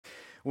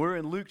We're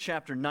in Luke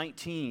chapter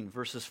 19,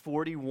 verses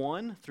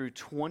 41 through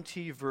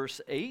 20,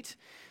 verse 8.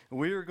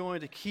 We are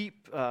going to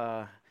keep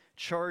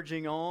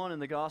charging on in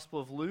the Gospel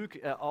of Luke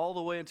all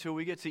the way until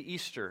we get to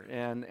Easter.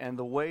 And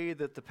the way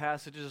that the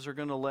passages are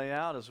going to lay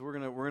out is we're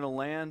going to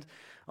land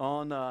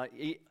on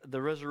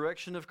the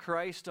resurrection of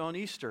Christ on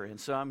Easter. And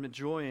so I'm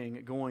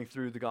enjoying going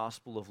through the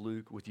Gospel of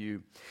Luke with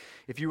you.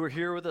 If you were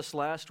here with us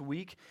last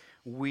week,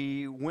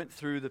 we went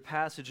through the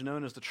passage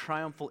known as the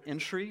triumphal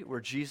entry,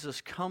 where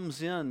Jesus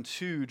comes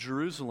into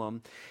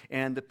Jerusalem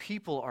and the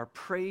people are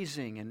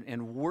praising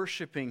and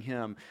worshiping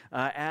him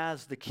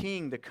as the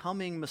King, the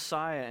coming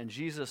Messiah. And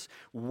Jesus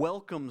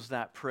welcomes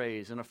that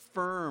praise and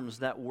affirms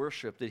that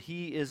worship, that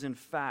he is in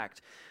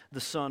fact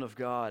the Son of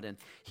God. And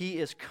he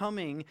is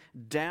coming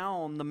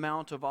down the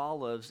Mount of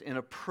Olives and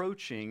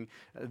approaching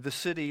the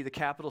city, the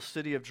capital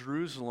city of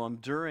Jerusalem,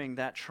 during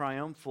that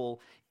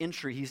triumphal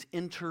entry. He's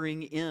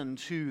entering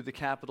into the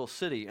capital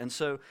city. And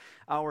so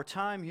our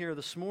time here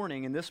this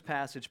morning in this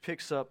passage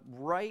picks up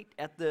right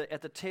at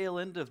the tail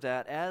end of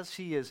that, as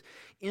he is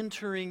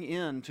entering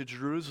into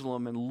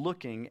Jerusalem and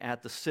looking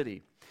at the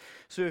city.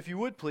 So if you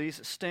would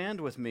please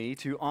stand with me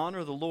to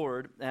honor the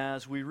Lord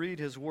as we read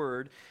his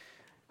word.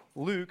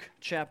 Luke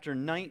chapter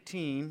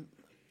 19,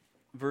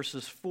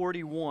 verses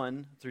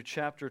 41 through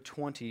chapter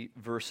 20,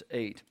 verse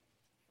 8.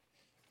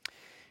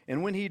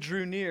 And when he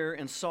drew near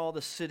and saw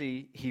the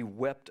city, he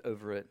wept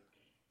over it,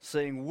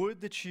 saying,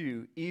 "Would that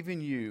you,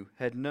 even you,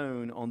 had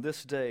known on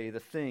this day the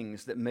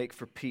things that make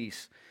for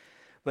peace.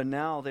 But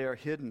now they are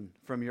hidden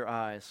from your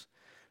eyes.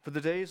 For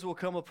the days will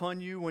come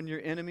upon you when your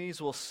enemies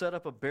will set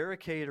up a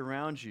barricade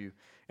around you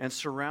and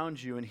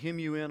surround you and hem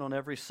you in on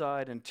every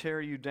side and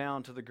tear you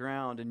down to the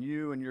ground, and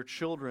you and your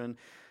children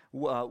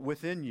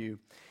within you.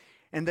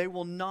 And they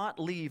will not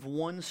leave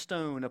one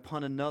stone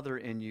upon another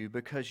in you,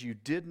 because you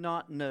did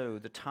not know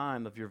the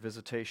time of your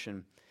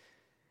visitation."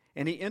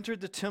 And he entered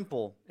the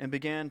temple and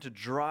began to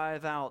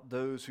drive out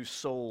those who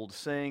sold,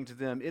 saying to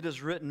them, "It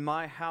is written,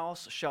 my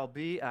house shall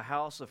be a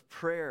house of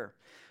prayer,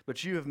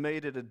 but you have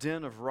made it a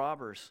den of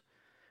robbers."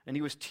 And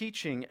he was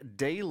teaching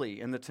daily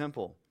in the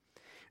temple.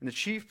 And the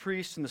chief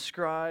priests and the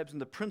scribes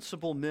and the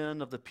principal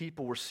men of the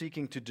people were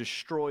seeking to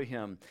destroy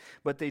him.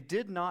 But they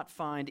did not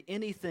find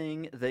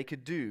anything they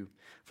could do,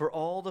 for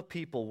all the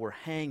people were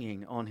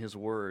hanging on his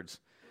words.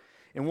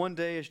 And one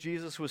day, as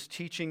Jesus was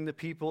teaching the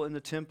people in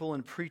the temple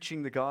and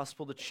preaching the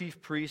gospel, the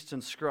chief priests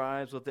and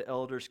scribes with the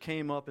elders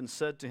came up and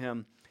said to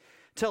him,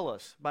 "Tell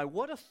us, by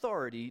what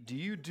authority do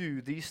you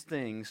do these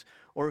things,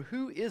 or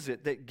who is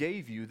it that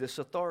gave you this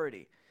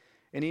authority?"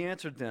 And he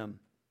answered them,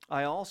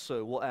 "I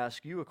also will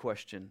ask you a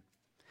question.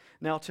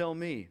 Now tell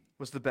me,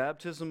 was the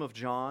baptism of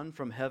John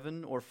from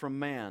heaven or from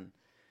man?"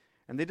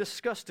 And they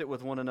discussed it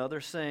with one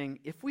another, saying,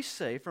 "If we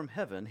say from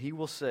heaven, he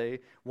will say,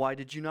 'Why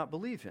did you not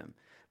believe him?'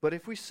 But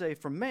if we say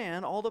from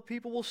man, all the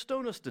people will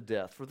stone us to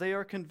death, for they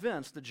are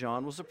convinced that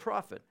John was a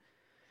prophet."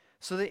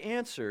 So they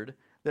answered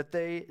that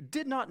they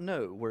did not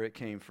know where it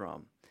came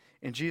from.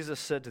 And Jesus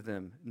said to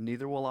them,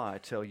 "Neither will I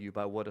tell you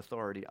by what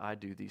authority I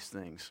do these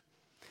things."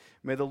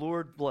 May the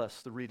Lord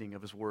bless the reading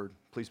of his word.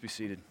 Please be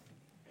seated.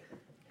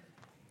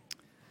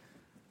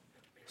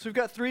 So we've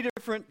got three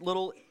different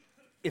little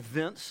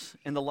events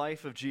in the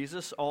life of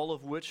Jesus, all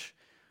of which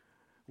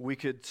we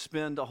could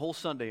spend a whole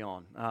Sunday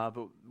on.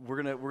 But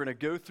we're gonna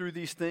go through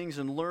these things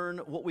and learn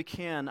what we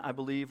can, I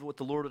believe, what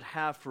the Lord would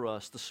have for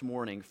us this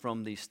morning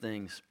from these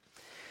things.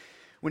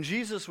 When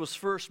Jesus was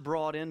first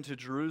brought into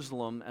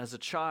Jerusalem as a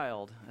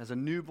child, as a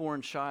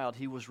newborn child,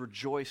 he was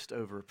rejoiced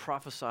over,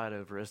 prophesied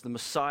over as the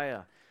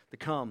Messiah to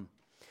come.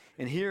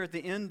 And here at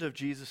the end of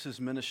Jesus'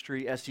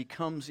 ministry, as he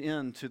comes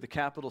into the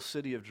capital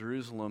city of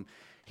Jerusalem,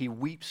 he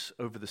weeps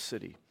over the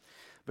city,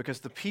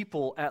 because the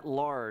people at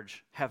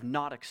large have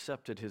not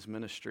accepted his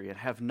ministry and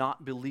have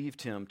not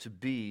believed him to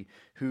be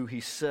who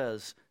he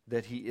says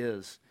that he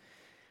is.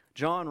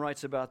 John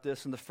writes about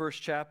this in the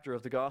first chapter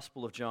of the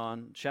Gospel of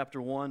John,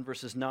 chapter 1,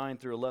 verses 9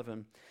 through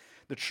 11.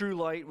 "The true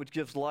light, which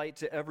gives light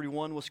to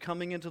everyone, was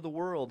coming into the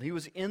world. He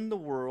was in the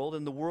world,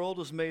 and the world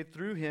was made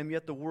through him,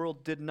 yet the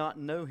world did not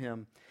know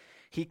him.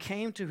 He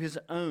came to his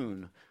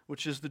own,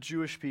 which is the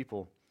Jewish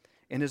people,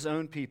 and his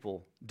own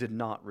people did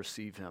not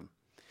receive him."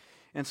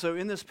 And so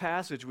in this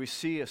passage, we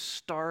see a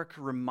stark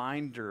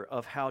reminder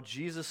of how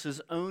Jesus'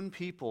 own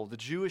people, the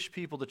Jewish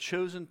people, the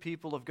chosen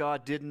people of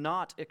God, did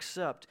not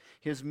accept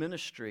his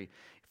ministry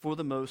for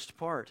the most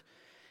part.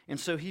 And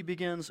so he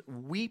begins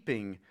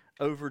weeping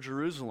over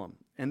Jerusalem.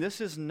 And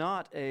this is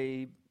not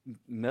a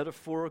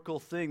metaphorical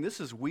thing. This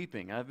is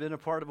weeping. I've been a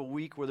part of a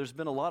week where there's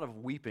been a lot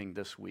of weeping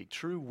this week,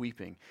 true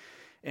weeping,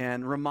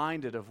 and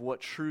reminded of what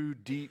true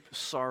deep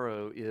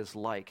sorrow is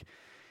like.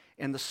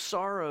 And the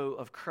sorrow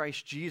of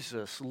Christ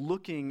Jesus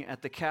looking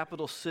at the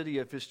capital city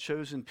of his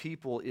chosen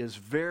people is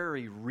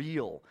very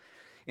real.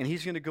 And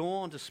he's going to go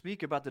on to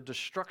speak about the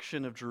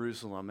destruction of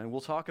Jerusalem, and we'll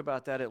talk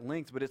about that at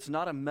length, but it's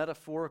not a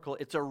metaphorical,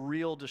 it's a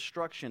real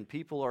destruction.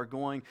 People are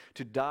going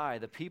to die.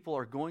 The people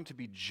are going to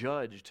be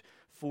judged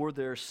for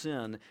their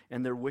sin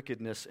and their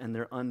wickedness and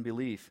their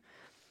unbelief.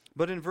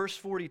 But in verse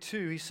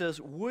 42, he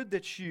says, "Would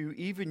that you,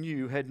 even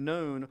you, had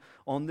known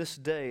on this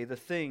day the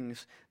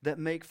things that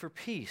make for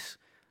peace,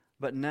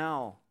 but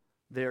now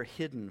they are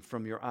hidden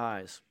from your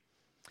eyes."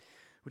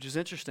 Which is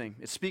interesting.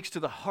 It speaks to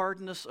the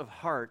hardness of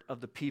heart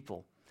of the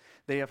people.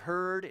 They have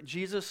heard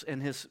Jesus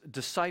and his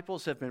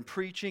disciples have been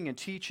preaching and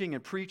teaching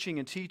and preaching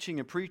and teaching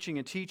and preaching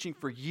and teaching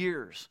for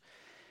years.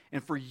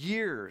 And for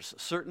years,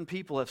 certain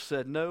people have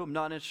said, "No, I'm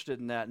not interested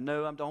in that.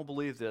 No, I don't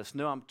believe this.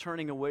 No, I'm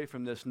turning away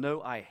from this.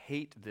 No, I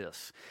hate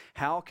this.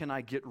 How can I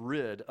get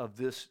rid of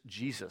this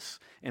Jesus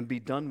and be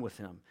done with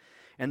him?"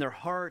 And their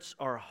hearts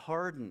are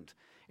hardened.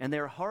 And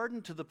they're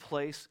hardened to the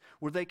place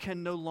where they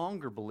can no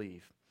longer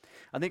believe.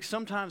 I think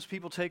sometimes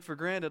people take for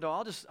granted,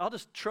 "Oh, I'll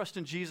just trust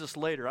in Jesus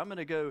later. I'm going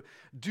to go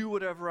do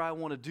whatever I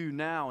want to do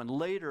now, and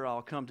later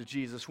I'll come to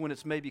Jesus when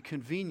it's maybe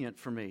convenient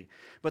for me."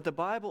 But the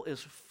Bible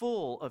is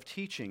full of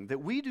teaching that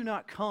we do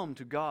not come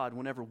to God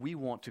whenever we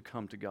want to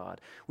come to God.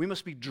 We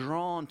must be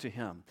drawn to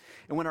him.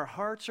 And when our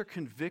hearts are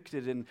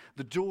convicted and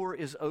the door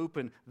is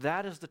open,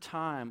 that is the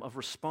time of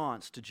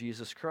response to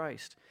Jesus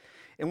Christ.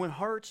 And when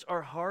hearts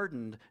are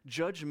hardened,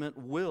 judgment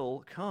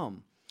will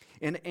come.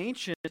 In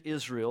ancient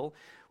Israel,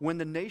 when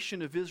the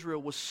nation of Israel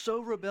was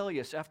so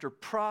rebellious after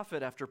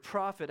prophet after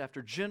prophet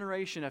after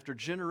generation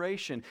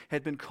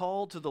had been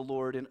called to the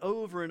Lord, and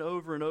over and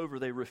over and over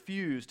they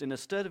refused, and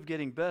instead of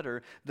getting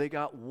better, they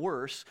got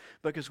worse,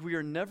 because we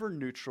are never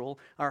neutral,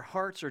 our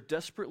hearts are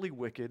desperately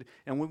wicked,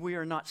 and when we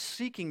are not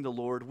seeking the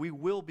Lord, we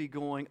will be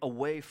going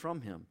away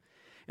from him.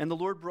 And the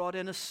Lord brought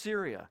in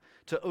Assyria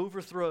to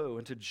overthrow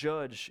and to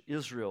judge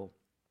Israel.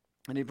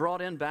 And he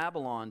brought in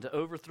Babylon to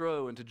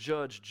overthrow and to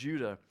judge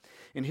Judah.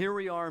 And here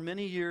we are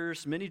many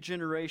years, many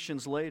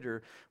generations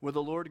later, where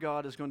the Lord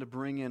God is going to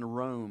bring in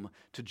Rome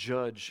to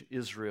judge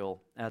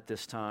Israel at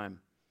this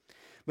time.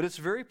 But it's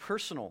very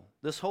personal.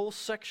 This whole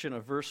section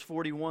of verse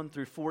 41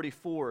 through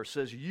 44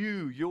 says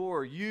you,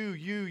 your,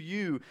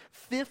 you,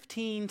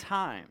 15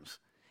 times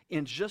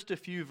in just a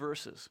few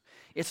verses.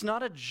 It's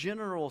not a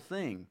general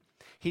thing.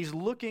 He's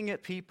looking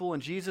at people,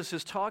 and Jesus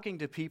is talking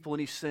to people, and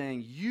he's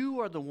saying,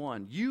 "You are the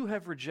one. You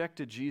have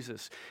rejected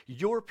Jesus.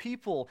 Your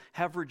people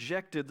have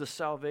rejected the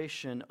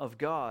salvation of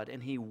God."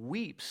 And he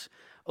weeps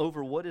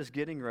over what is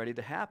getting ready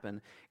to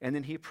happen, and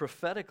then he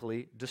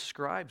prophetically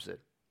describes it.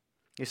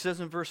 He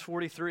says in verse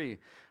 43,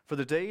 "For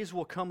the days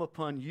will come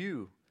upon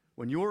you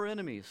when your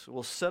enemies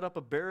will set up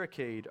a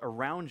barricade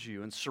around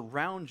you and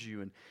surround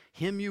you and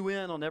hem you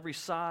in on every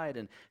side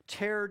and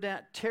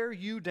tear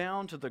you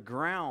down to the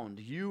ground,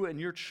 you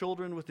and your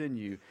children within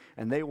you,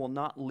 and they will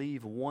not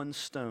leave one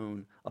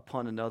stone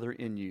upon another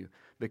in you,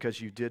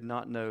 because you did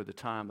not know the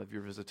time of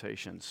your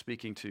visitation,"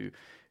 speaking to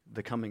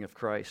the coming of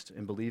Christ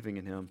and believing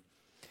in him.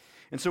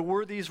 And so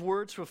were these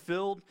words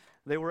fulfilled?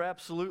 They were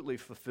absolutely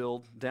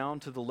fulfilled down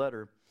to the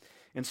letter.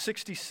 In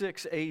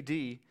 66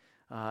 AD,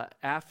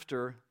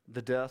 after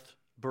the death,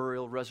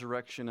 burial,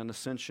 resurrection, and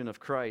ascension of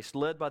Christ,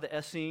 led by the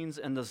Essenes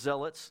and the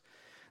Zealots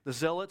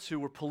who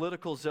were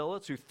political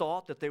zealots, who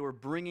thought that they were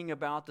bringing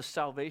about the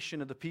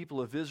salvation of the people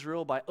of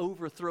Israel by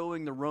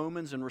overthrowing the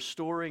Romans and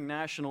restoring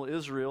national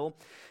Israel.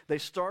 They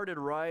started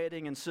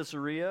rioting in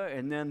Caesarea,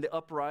 and then the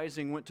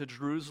uprising went to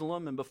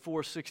Jerusalem, and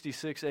before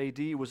 66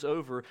 AD was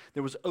over,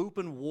 there was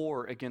open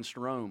war against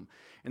Rome,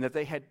 and that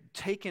they had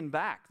taken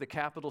back the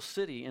capital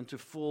city into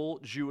full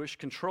Jewish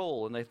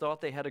control, and they thought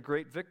they had a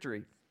great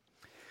victory.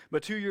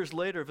 But 2 years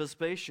later,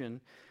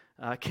 Vespasian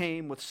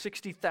came with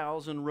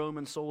 60,000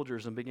 Roman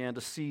soldiers and began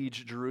to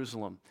siege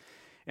Jerusalem.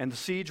 And the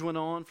siege went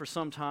on for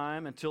some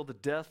time until the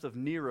death of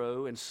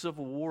Nero, and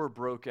civil war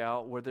broke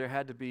out, where there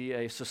had to be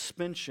a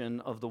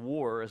suspension of the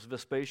war as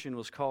Vespasian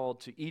was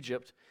called to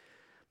Egypt.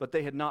 But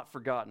they had not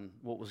forgotten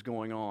what was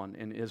going on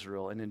in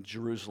Israel and in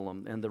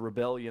Jerusalem and the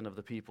rebellion of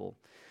the people.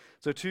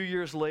 So 2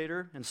 years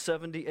later, in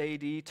 70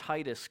 AD,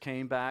 Titus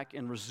came back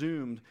and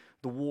resumed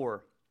the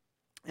war.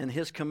 And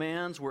his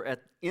commands were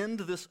at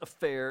end this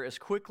affair as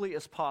quickly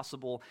as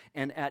possible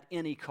and at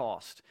any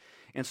cost.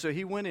 And so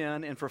he went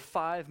in, and for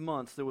 5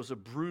 months there was a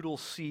brutal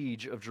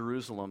siege of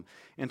Jerusalem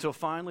until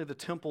finally the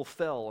temple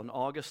fell on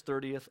August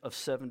 30th of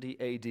 70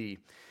 AD.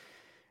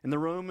 And the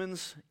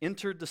Romans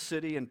entered the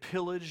city and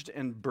pillaged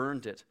and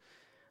burned it.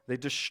 They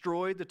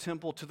destroyed the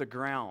temple to the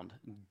ground,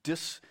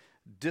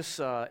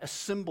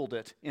 assembled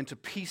it into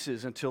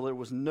pieces until there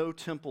was no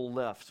temple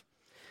left.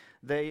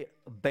 They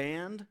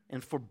banned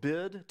and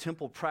forbid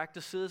temple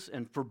practices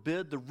and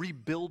forbid the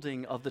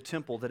rebuilding of the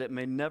temple, that it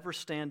may never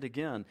stand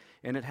again,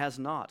 and it has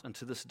not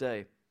unto this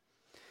day.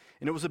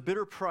 And it was a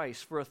bitter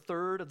price, for a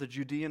third of the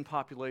Judean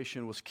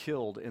population was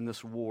killed in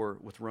this war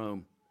with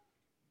Rome.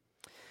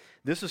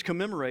 This is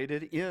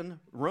commemorated in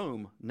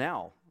Rome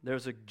now.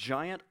 There's a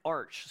giant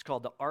arch. It's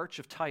called the Arch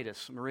of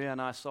Titus. Maria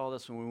and I saw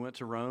this when we went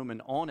to Rome,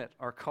 and on it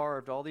are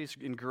carved all these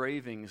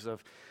engravings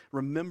of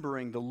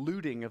remembering the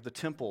looting of the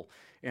temple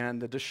and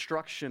the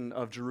destruction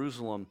of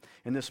Jerusalem.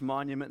 And this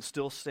monument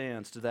still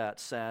stands to that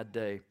sad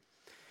day.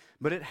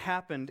 But it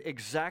happened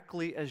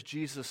exactly as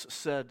Jesus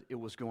said it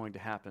was going to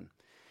happen.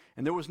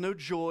 And there was no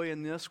joy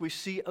in this. We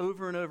see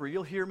over and over.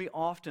 You'll hear me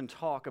often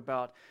talk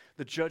about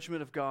the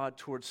judgment of God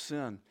towards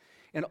sin.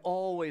 And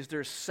always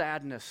there's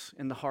sadness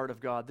in the heart of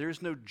God.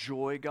 There's no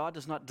joy. God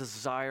does not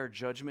desire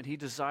judgment. He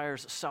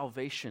desires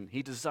salvation.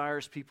 He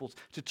desires people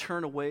to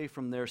turn away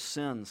from their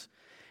sins.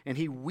 And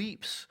he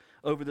weeps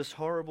over this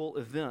horrible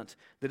event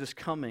that is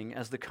coming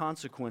as the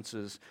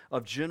consequences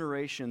of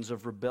generations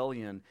of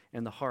rebellion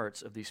in the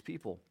hearts of these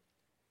people.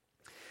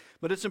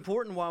 But it's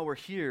important while we're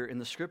here in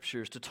the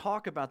Scriptures to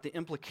talk about the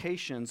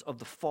implications of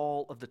the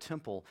fall of the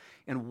temple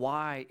and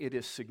why it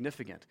is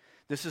significant.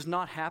 This is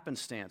not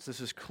happenstance. This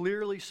is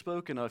clearly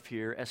spoken of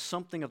here as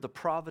something of the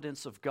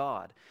providence of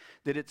God,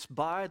 that it's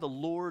by the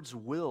Lord's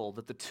will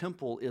that the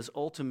temple is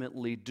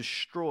ultimately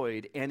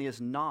destroyed and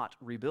is not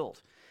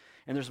rebuilt.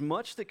 And there's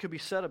much that could be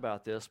said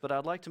about this, but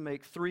I'd like to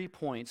make 3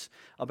 points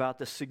about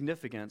the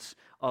significance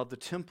of the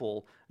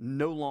temple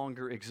no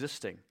longer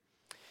existing.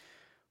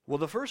 Well,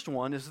 the first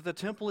one is that the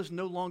temple is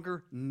no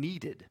longer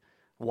needed.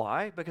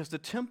 Why? Because the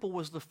temple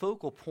was the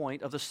focal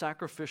point of the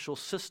sacrificial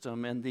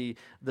system and the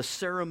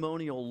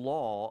ceremonial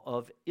law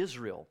of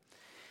Israel.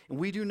 And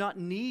we do not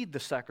need the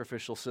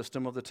sacrificial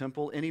system of the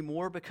temple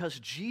anymore because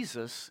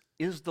Jesus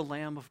is the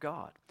Lamb of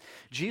God.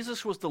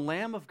 Jesus was the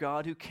Lamb of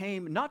God who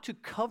came not to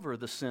cover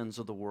the sins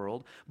of the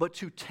world, but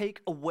to take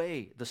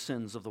away the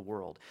sins of the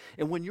world.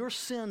 And when your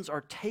sins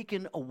are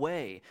taken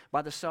away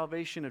by the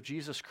salvation of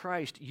Jesus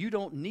Christ, you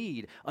don't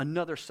need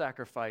another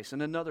sacrifice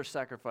and another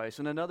sacrifice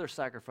and another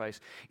sacrifice.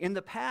 In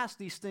the past,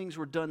 these things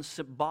were done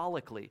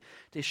symbolically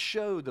to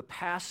show the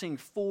passing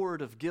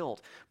forward of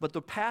guilt. But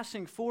the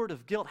passing forward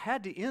of guilt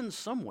had to end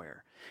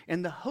somewhere.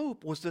 And the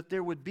hope was that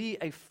there would be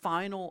a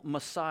final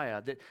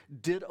Messiah that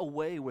did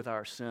away with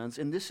our sins.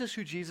 And this is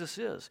who Jesus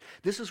is.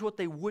 This is what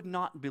they would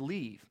not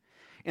believe.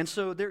 And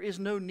so there is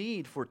no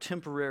need for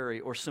temporary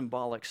or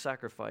symbolic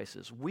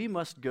sacrifices. We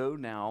must go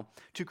now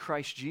to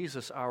Christ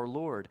Jesus our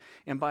Lord,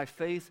 and by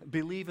faith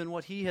believe in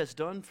what he has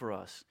done for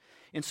us.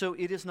 And so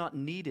it is not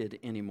needed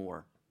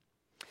anymore.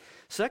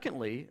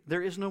 Secondly,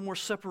 there is no more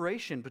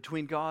separation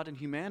between God and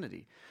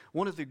humanity.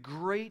 One of the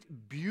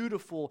great,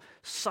 beautiful,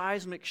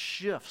 seismic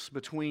shifts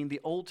between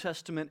the Old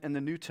Testament and the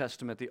New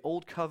Testament, the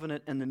Old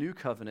Covenant and the New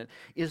Covenant,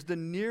 is the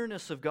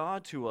nearness of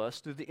God to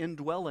us through the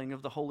indwelling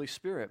of the Holy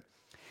Spirit.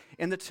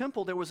 In the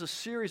temple, there was a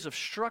series of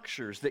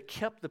structures that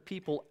kept the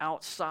people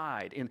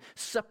outside and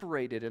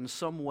separated in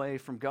some way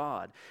from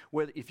God.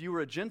 Whether if you were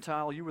a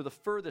Gentile, you were the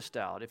furthest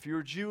out. If you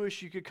were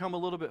Jewish, you could come a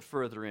little bit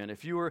further in.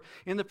 If you were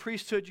in the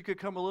priesthood, you could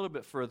come a little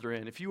bit further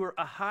in. If you were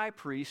a high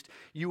priest,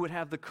 you would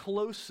have the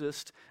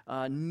closest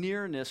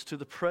nearness to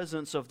the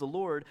presence of the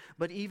Lord,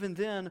 but even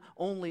then,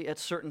 only at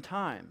certain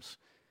times.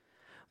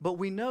 But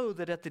we know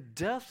that at the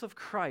death of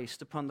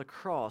Christ upon the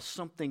cross,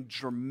 something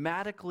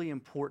dramatically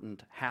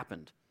important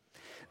happened.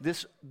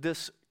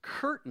 This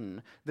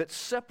curtain that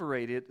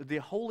separated the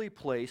holy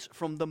place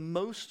from the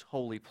most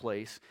holy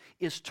place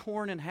is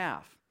torn in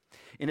half.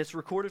 And it's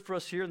recorded for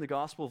us here in the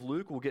Gospel of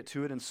Luke. We'll get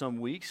to it in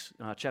some weeks,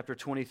 chapter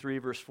 23,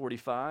 verse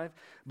 45.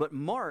 But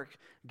Mark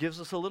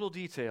gives us a little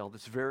detail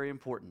that's very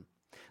important.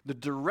 The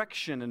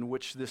direction in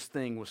which this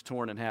thing was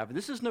torn in half. And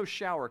this is no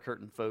shower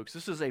curtain, folks.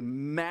 This is a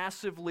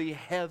massively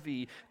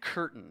heavy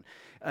curtain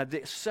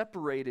that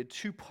separated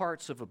two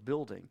parts of a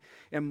building.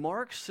 And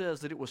Mark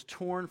says that it was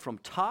torn from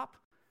top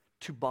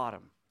to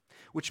bottom,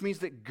 which means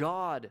that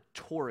God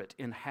tore it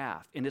in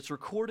half. And it's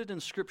recorded in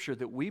Scripture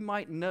that we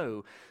might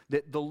know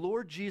that the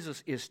Lord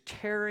Jesus is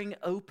tearing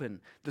open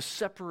the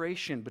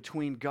separation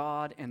between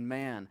God and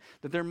man,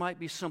 that there might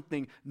be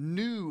something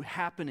new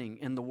happening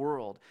in the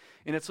world.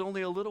 And it's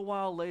only a little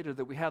while later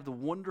that we have the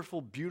wonderful,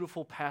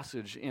 beautiful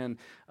passage in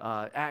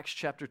Acts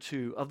chapter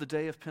 2 of the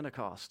day of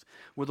Pentecost,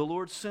 where the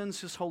Lord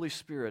sends his Holy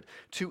Spirit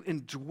to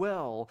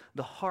indwell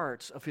the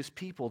hearts of his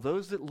people.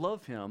 Those that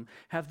love him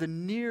have the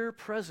near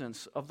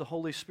presence of the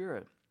Holy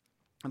Spirit.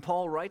 And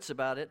Paul writes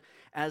about it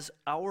as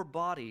our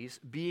bodies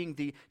being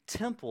the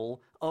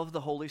temple of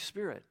the Holy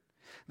Spirit.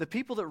 The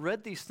people that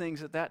read these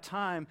things at that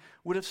time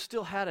would have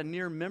still had a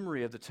near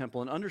memory of the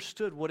temple and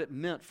understood what it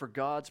meant for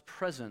God's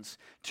presence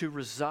to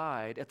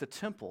reside at the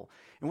temple.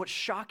 And what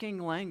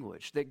shocking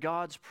language that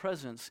God's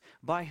presence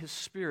by his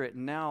Spirit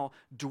now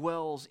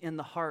dwells in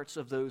the hearts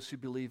of those who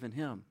believe in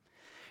him.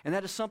 And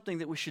that is something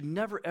that we should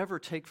never, ever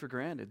take for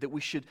granted, that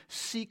we should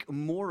seek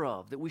more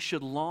of, that we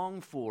should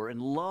long for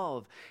and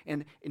love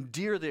and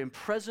endear the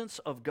presence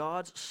of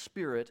God's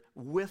Spirit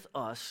with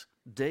us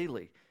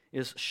daily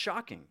is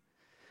shocking.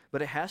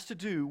 But it has to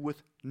do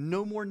with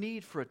no more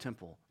need for a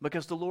temple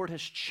because the Lord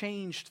has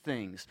changed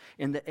things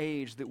in the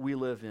age that we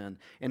live in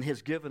and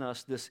has given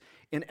us this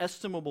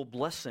inestimable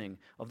blessing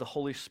of the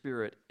Holy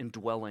Spirit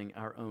indwelling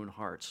our own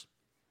hearts.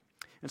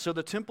 And so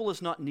the temple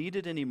is not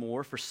needed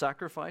anymore for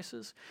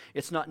sacrifices.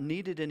 It's not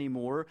needed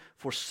anymore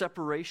for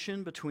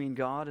separation between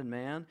God and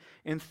man.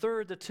 And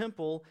third, the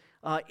temple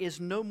is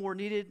no more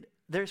needed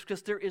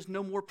because there is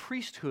no more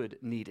priesthood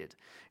needed.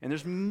 And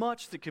there's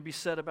much that could be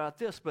said about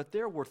this, but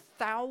there were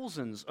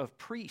thousands of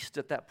priests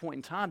at that point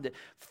in time that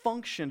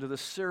functioned to the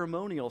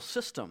ceremonial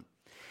system.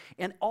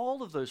 And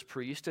all of those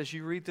priests, as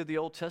you read through the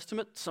Old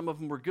Testament, some of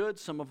them were good,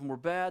 some of them were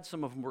bad,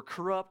 some of them were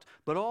corrupt,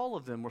 but all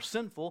of them were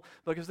sinful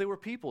because they were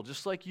people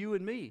just like you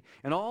and me.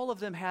 And all of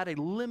them had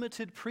a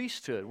limited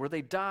priesthood where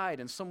they died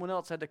and someone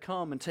else had to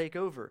come and take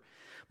over.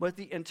 But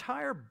the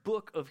entire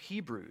book of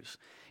Hebrews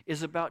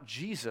is about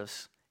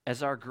Jesus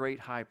as our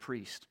great high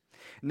priest.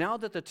 Now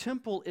that the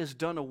temple is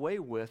done away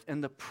with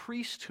and the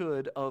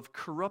priesthood of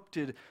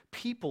corrupted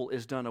people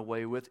is done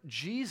away with,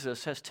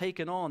 Jesus has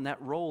taken on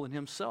that role in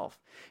himself.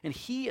 And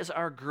he is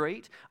our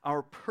great,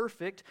 our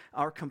perfect,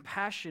 our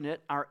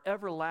compassionate, our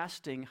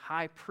everlasting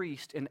high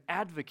priest and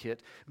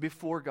advocate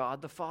before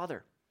God the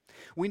Father.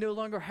 We no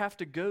longer have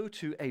to go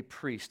to a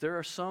priest. There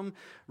are some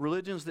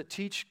religions that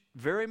teach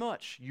very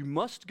much you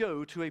must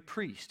go to a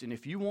priest. And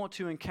if you want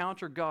to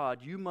encounter God,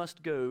 you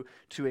must go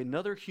to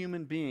another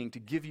human being to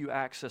give you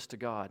access to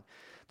God.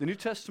 The New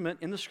Testament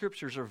and the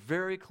Scriptures are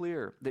very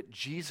clear that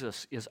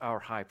Jesus is our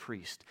high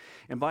priest.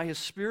 And by his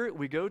Spirit,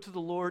 we go to the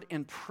Lord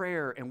in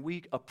prayer and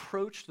we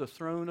approach the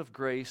throne of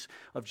grace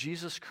of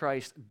Jesus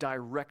Christ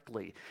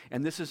directly.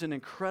 And this is an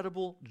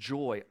incredible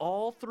joy.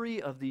 All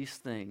three of these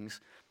things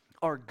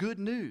are good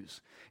news.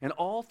 And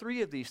all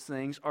three of these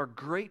things are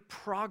great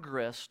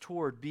progress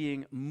toward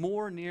being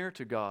more near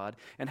to God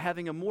and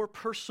having a more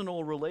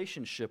personal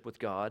relationship with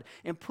God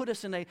and put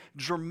us in a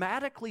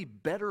dramatically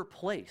better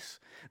place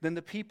than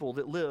the people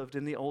that lived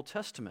in the Old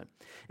Testament.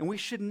 And we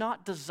should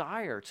not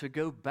desire to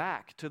go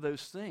back to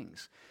those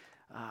things.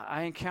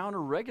 I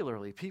encounter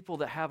regularly people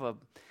that have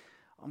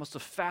almost a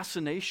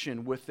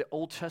fascination with the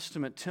Old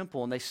Testament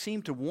temple, and they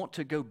seem to want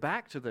to go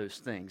back to those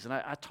things. And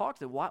I talk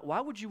to them,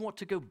 why would you want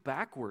to go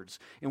backwards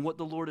in what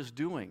the Lord is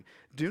doing?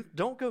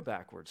 Don't go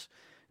backwards.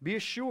 Be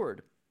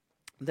assured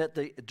that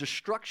the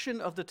destruction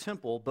of the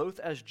temple, both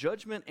as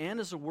judgment and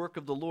as a work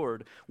of the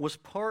Lord, was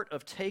part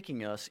of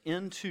taking us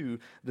into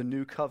the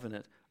new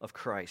covenant of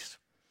Christ.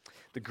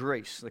 The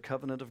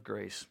covenant of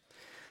grace.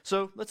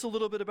 So that's a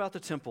little bit about the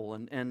temple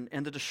and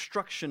the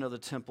destruction of the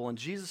temple and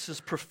Jesus'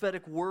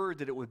 prophetic word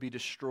that it would be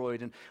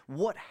destroyed and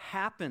what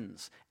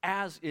happens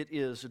as it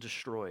is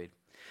destroyed.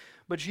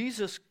 But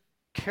Jesus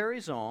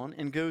carries on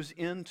and goes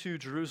into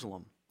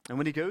Jerusalem. And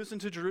when he goes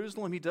into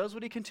Jerusalem, he does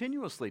what he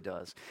continuously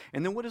does.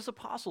 And then what his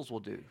apostles will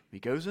do. He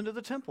goes into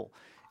the temple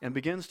and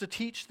begins to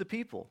teach the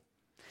people.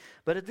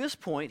 But at this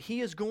point,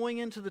 he is going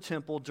into the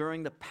temple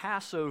during the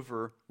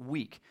Passover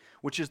week,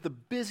 which is the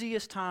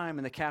busiest time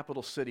in the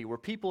capital city, where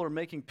people are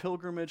making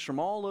pilgrimage from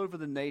all over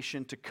the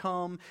nation to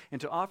come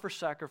and to offer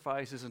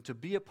sacrifices and to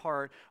be a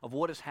part of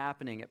what is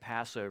happening at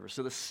Passover.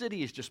 So the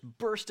city is just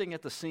bursting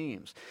at the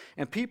seams,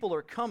 and people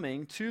are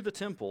coming to the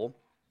temple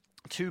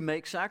to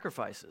make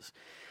sacrifices.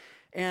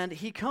 And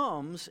he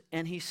comes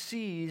and he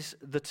sees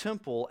the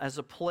temple as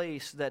a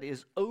place that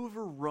is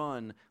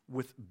overrun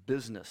with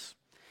business.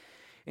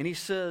 And he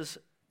says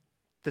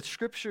that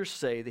scriptures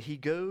say that he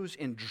goes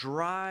and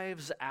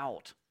drives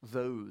out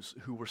those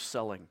who were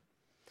selling.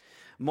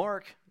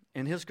 Mark,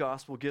 in his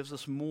gospel, gives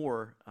us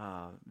more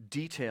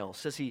detail.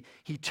 Says he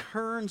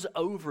turns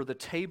over the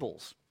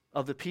tables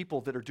of the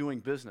people that are doing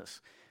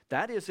business.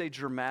 That is a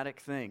dramatic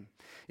thing.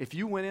 If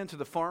you went into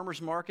the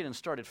farmer's market and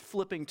started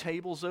flipping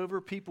tables over,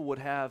 people would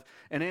have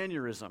an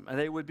aneurysm. And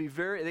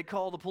they'd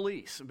call the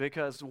police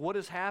because what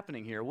is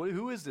happening here?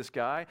 Who is this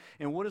guy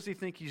and what does he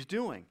think he's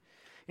doing?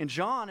 In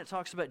John, it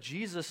talks about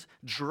Jesus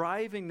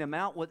driving them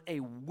out with a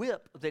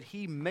whip that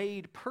he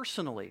made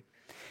personally.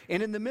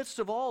 And in the midst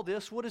of all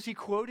this, what is he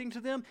quoting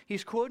to them?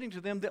 He's quoting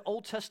to them the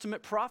Old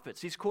Testament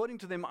prophets. He's quoting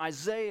to them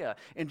Isaiah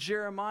and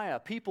Jeremiah,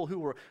 people who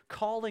were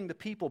calling the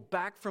people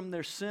back from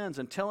their sins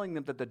and telling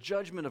them that the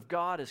judgment of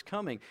God is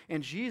coming.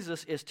 And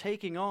Jesus is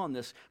taking on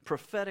this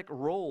prophetic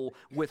role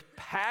with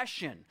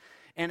passion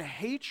and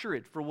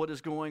hatred for what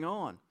is going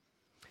on.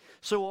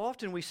 So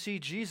often we see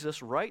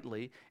Jesus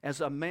rightly as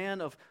a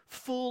man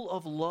full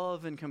of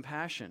love and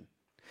compassion.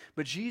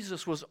 But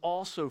Jesus was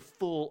also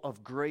full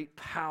of great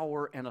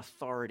power and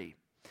authority.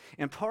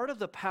 And part of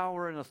the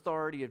power and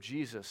authority of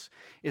Jesus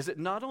is that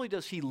not only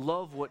does he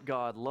love what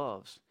God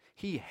loves,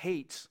 he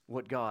hates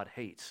what God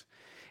hates.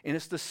 And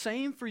it's the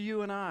same for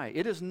you and I.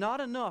 It is not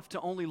enough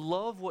to only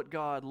love what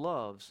God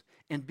loves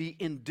and be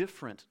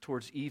indifferent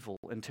towards evil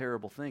and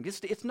terrible things.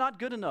 It's not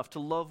good enough to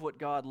love what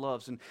God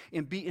loves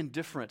and be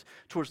indifferent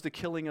towards the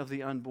killing of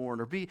the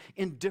unborn or be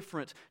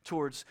indifferent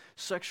towards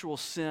sexual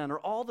sin or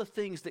all the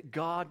things that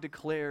God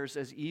declares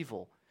as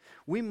evil.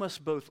 We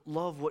must both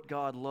love what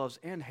God loves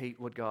and hate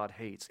what God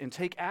hates and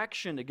take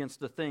action against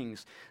the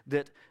things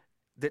that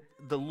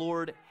the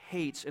Lord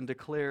hates and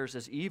declares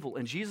as evil.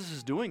 And Jesus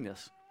is doing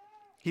this.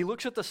 He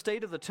looks at the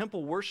state of the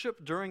temple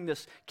worship during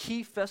this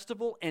key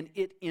festival, and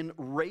it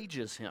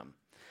enrages him.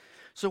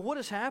 So what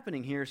is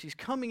happening here is he's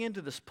coming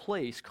into this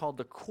place called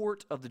the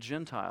court of the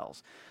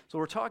Gentiles. So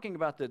we're talking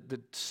about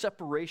the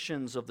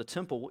separations of the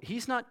temple.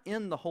 He's not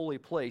in the holy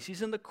place.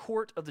 He's in the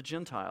court of the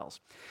Gentiles,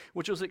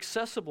 which was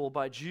accessible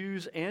by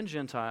Jews and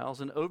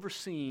Gentiles and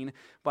overseen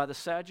by the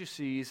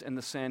Sadducees and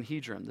the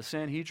Sanhedrin. The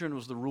Sanhedrin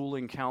was the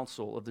ruling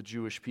council of the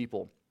Jewish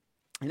people.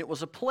 And it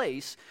was a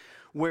place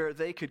where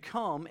they could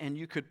come and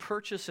you could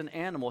purchase an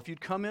animal. If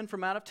you'd come in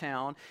from out of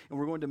town and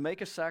we're going to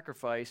make a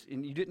sacrifice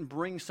and you didn't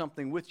bring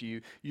something with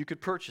you, you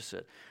could purchase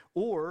it.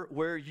 Or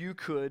where you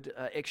could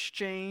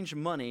exchange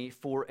money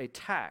for a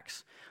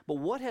tax. But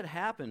what had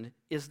happened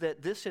is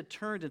that this had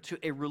turned into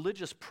a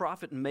religious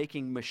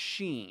profit-making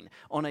machine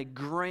on a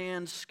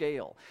grand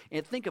scale.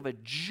 And think of a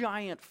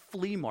giant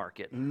flea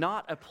market,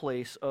 not a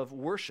place of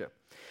worship.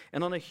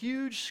 And on a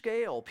huge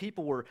scale,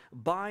 people were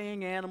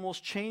buying animals,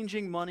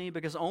 changing money,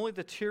 because only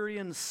the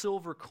Tyrian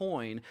silver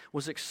coin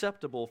was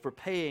acceptable for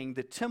paying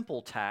the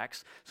temple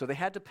tax. So they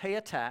had to pay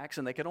a tax,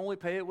 and they could only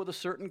pay it with a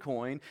certain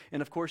coin.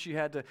 And of course, you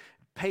had to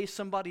pay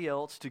somebody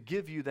else to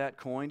give you that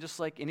coin, just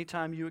like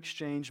anytime you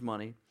exchange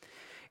money.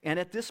 And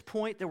at this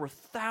point, there were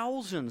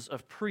thousands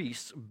of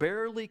priests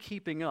barely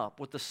keeping up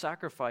with the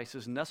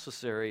sacrifices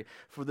necessary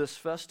for this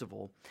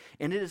festival.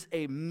 And it is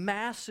a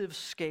massive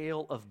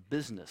scale of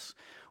business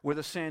where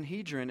the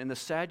Sanhedrin and the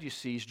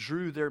Sadducees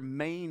drew their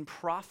main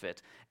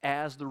profit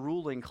as the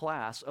ruling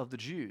class of the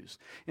Jews.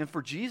 And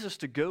for Jesus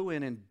to go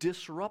in and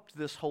disrupt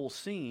this whole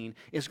scene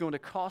is going to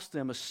cost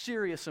them a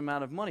serious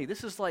amount of money.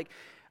 This is like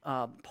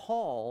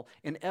Paul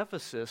in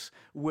Ephesus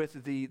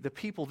with the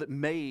people that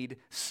made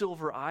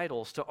silver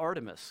idols to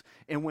Artemis.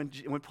 And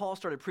when Paul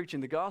started preaching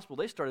the gospel,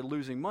 they started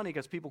losing money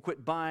because people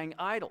quit buying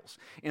idols.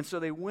 And so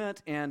they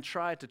went and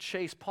tried to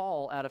chase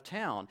Paul out of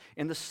town.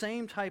 And the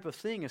same type of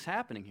thing is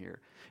happening here.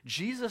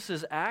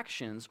 Jesus'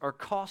 actions are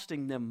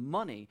costing them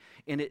money,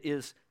 and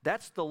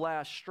that's the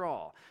last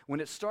straw. When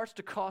it starts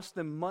to cost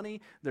them money,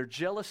 their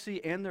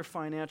jealousy and their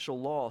financial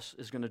loss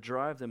is going to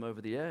drive them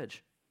over the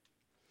edge.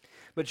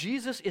 But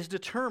Jesus is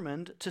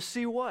determined to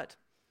see what?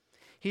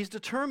 He's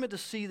determined to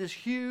see this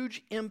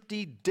huge,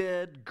 empty,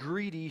 dead,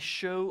 greedy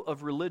show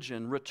of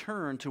religion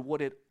return to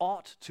what it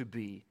ought to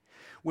be,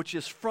 which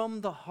is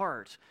from the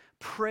heart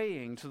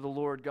praying to the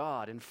Lord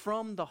God, and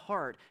from the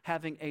heart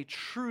having a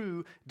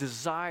true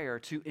desire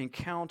to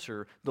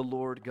encounter the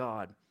Lord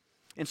God.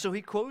 And so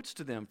he quotes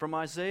to them from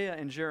Isaiah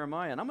and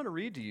Jeremiah, and I'm going to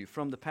read to you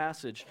from the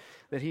passage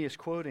that he is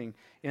quoting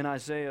in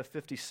Isaiah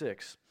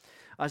 56.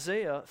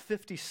 Isaiah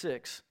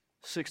 56,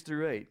 6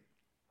 through 8.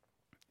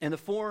 And the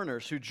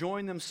foreigners who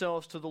join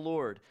themselves to the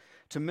Lord,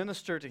 to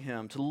minister to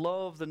him, to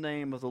love the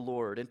name of the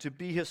Lord, and to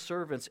be his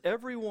servants,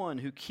 everyone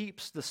who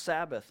keeps the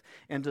Sabbath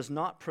and does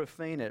not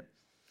profane it,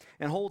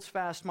 and holds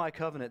fast my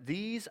covenant,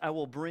 these I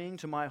will bring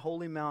to my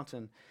holy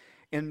mountain,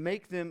 and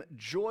make them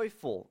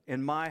joyful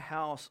in my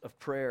house of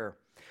prayer.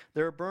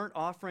 Their burnt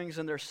offerings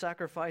and their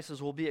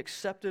sacrifices will be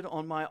accepted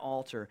on my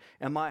altar,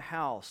 and my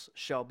house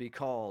shall be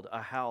called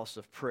a house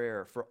of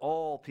prayer for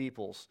all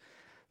peoples.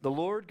 The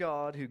Lord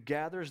God, who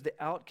gathers the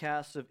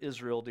outcasts of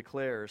Israel,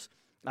 declares,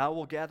 I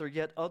will gather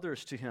yet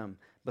others to him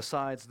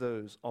besides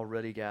those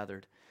already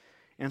gathered.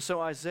 And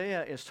so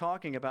Isaiah is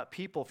talking about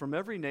people from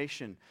every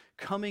nation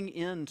coming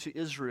into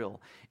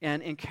Israel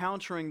and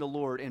encountering the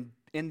Lord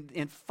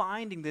and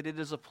finding that it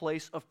is a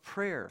place of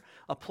prayer,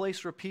 a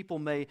place where people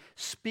may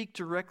speak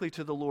directly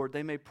to the Lord.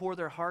 They may pour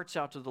their hearts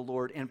out to the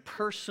Lord and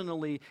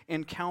personally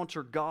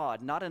encounter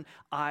God, not an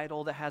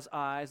idol that has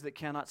eyes that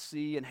cannot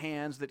see and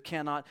hands that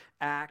cannot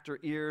act or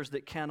ears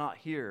that cannot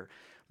hear,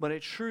 but a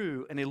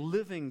true and a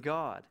living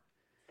God.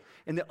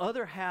 And the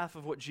other half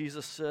of what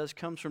Jesus says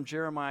comes from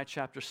Jeremiah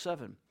chapter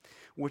 7,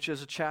 which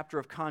is a chapter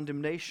of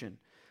condemnation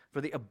for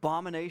the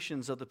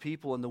abominations of the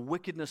people and the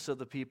wickedness of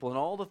the people and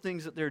all the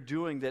things that they're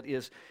doing that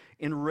is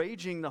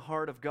enraging the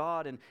heart of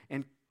God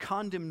and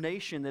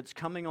condemnation that's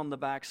coming on the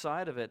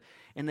backside of it.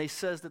 And they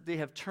says that they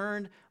have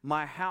turned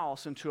my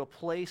house into a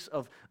place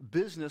of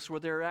business where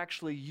they're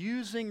actually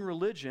using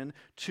religion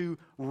to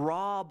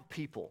rob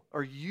people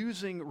or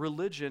using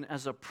religion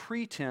as a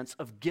pretense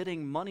of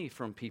getting money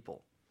from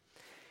people.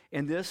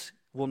 And this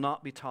will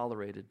not be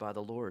tolerated by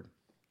the Lord.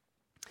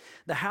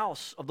 The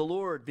house of the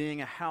Lord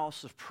being a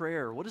house of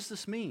prayer. What does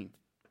this mean?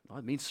 Well,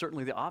 it means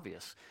certainly the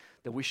obvious,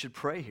 that we should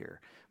pray here.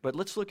 But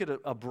let's look at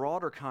a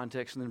broader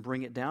context and then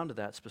bring it down to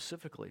that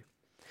specifically.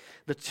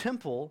 The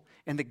temple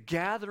and the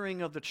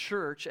gathering of the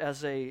church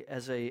as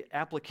a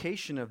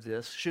application of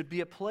this should be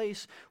a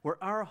place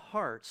where our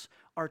hearts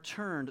are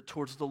turned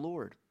towards the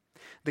Lord.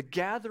 The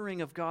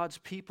gathering of God's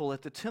people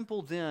at the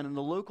temple then and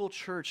the local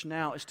church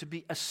now is to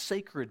be a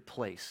sacred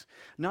place,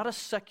 not a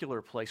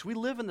secular place. We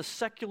live in the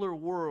secular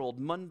world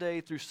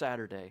Monday through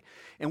Saturday,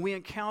 and we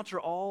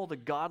encounter all the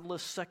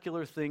godless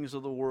secular things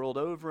of the world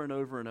over and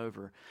over and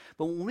over.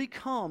 But when we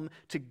come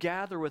to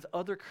gather with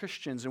other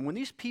Christians, and when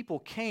these people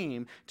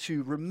came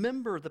to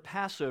remember the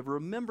Passover,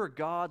 remember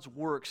God's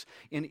works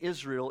in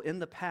Israel in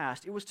the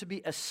past, it was to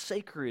be a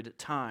sacred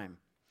time,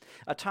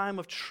 a time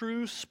of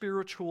true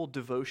spiritual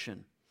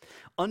devotion.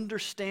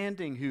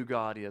 Understanding who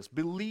God is,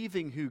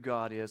 believing who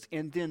God is,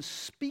 and then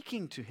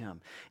speaking to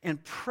him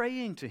and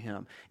praying to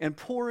him and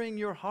pouring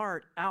your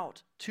heart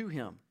out to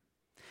him.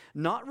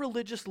 Not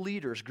religious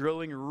leaders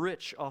growing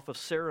rich off of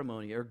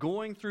ceremony or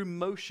going through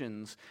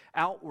motions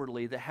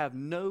outwardly that have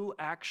no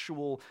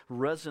actual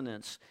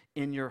resonance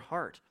in your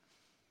heart.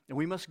 And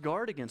we must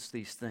guard against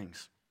these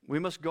things. We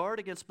must guard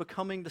against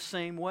becoming the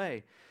same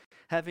way.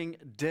 having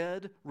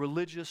dead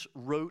religious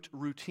rote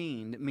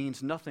routine that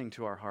means nothing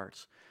to our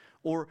hearts,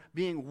 or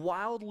being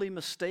wildly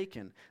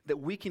mistaken that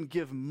we can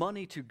give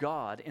money to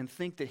God and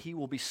think that He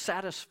will be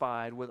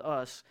satisfied with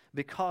us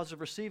because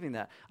of receiving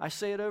that. I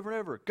say it over and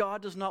over.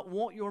 God does not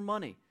want your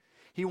money.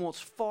 He wants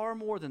far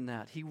more than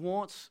that. He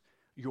wants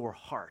your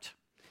heart.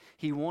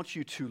 He wants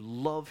you to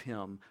love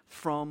Him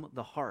from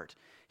the heart.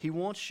 He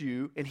wants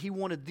you, and He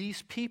wanted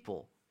these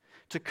people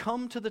to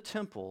come to the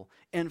temple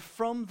and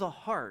from the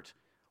heart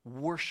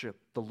worship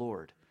the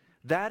Lord.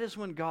 That is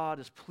when God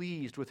is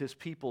pleased with His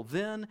people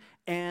then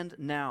and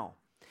now.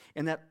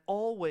 And that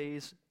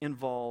always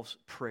involves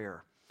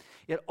prayer.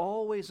 It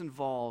always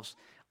involves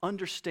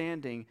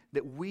understanding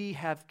that we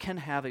can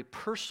have a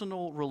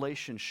personal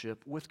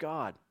relationship with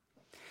God.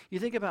 You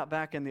think about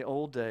back in the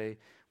old day,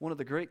 one of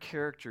the great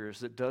characters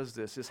that does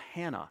this is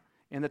Hannah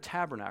in the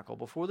tabernacle.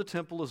 Before the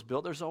temple is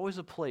built, there's always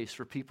a place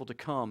for people to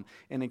come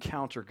and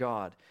encounter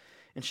God.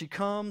 And she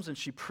comes and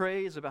she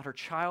prays about her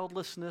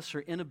childlessness, her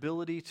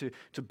inability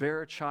to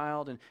bear a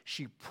child, and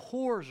she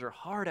pours her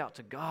heart out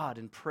to God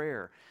in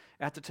prayer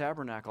at the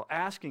tabernacle,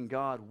 asking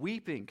God,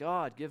 weeping,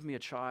 God, give me a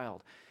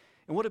child.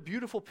 And what a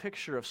beautiful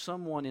picture of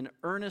someone in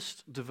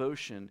earnest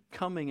devotion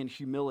coming in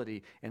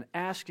humility and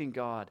asking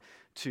God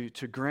to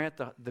grant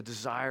the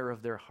desire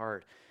of their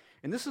heart.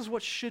 And this is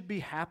what should be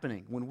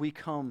happening when we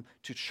come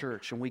to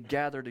church and we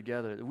gather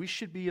together. That we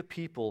should be a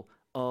people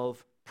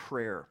of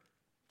prayer.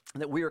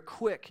 That we are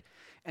quick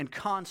and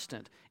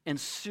constant and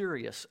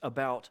serious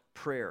about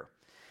prayer.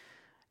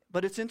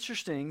 But it's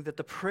interesting that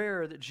the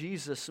prayer that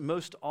Jesus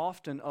most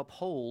often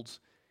upholds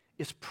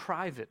is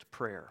private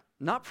prayer.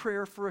 Not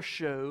prayer for a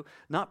show,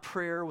 not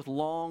prayer with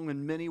long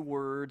and many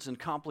words and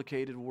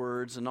complicated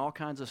words and all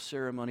kinds of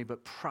ceremony,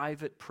 but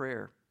private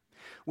prayer,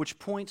 which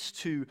points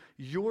to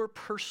your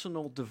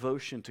personal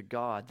devotion to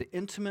God, the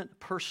intimate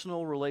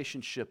personal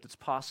relationship that's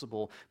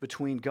possible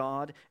between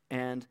God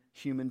and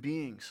human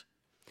beings.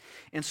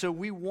 And so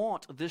we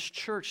want this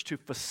church to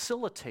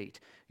facilitate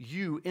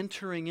you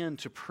entering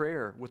into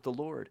prayer with the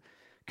Lord,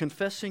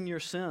 confessing your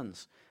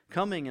sins,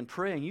 coming and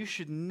praying. You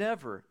should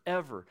never,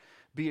 ever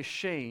be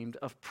ashamed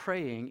of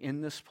praying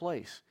in this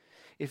place.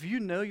 If you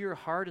know your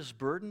heart is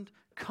burdened,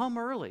 come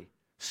early,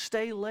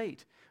 stay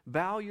late,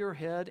 bow your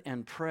head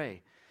and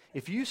pray.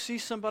 If you see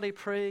somebody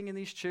praying in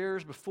these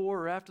chairs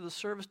before or after the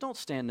service, don't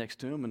stand next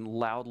to them and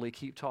loudly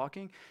keep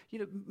talking.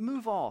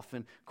 Move off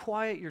and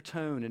quiet your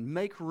tone and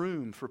make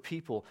room for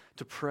people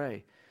to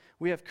pray.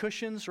 We have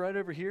cushions right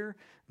over here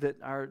that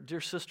our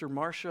dear sister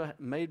Marcia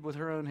made with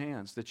her own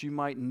hands that you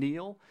might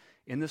kneel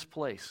in this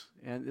place.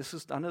 And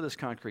I know this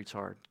concrete's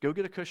hard. Go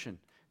get a cushion,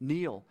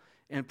 kneel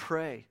and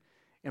pray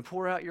and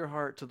pour out your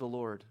heart to the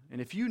Lord. And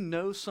if you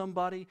know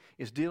somebody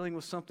is dealing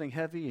with something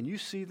heavy and you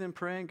see them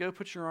praying, go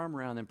put your arm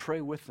around them,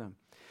 pray with them.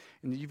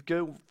 And you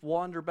go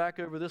wander back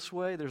over this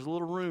way, there's a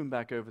little room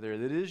back over there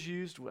that is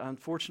used.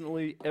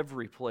 Unfortunately,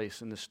 every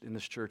place in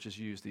this church is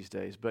used these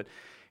days, but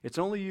it's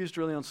only used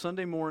really on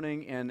Sunday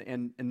morning and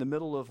in the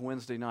middle of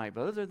Wednesday night.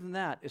 But other than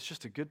that, it's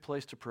just a good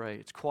place to pray.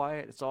 It's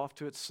quiet, it's off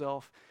to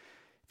itself.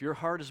 If your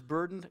heart is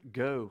burdened,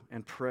 go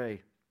and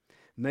pray.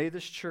 May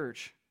this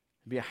church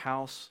be a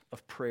house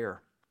of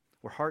prayer,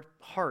 where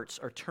hearts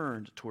are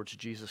turned towards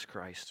Jesus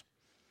Christ.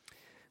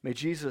 May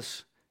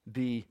Jesus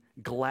be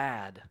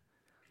glad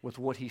with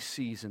what He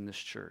sees in this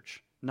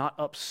church, not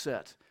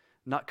upset,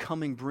 not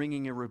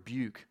bringing a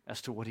rebuke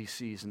as to what He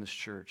sees in this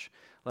church.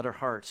 Let our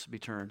hearts be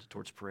turned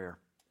towards prayer.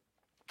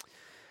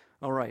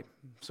 All right,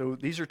 so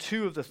these are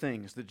two of the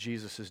things that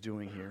Jesus is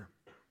doing here.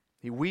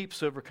 He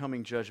weeps over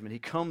coming judgment. He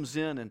comes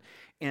in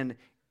and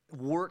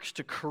works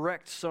to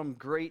correct some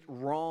great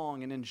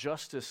wrong and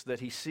injustice that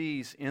He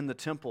sees in the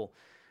temple.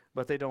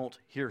 But they don't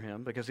hear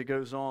Him because He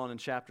goes on in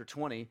chapter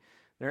 20.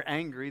 They're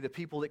angry. The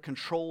people that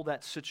control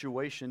that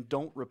situation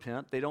don't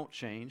repent. They don't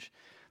change.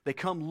 They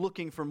come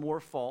looking for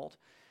more fault.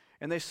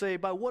 And they say,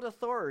 by what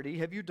authority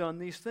have you done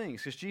these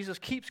things? Because Jesus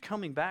keeps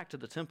coming back to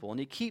the temple and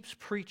He keeps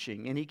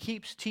preaching and He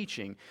keeps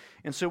teaching.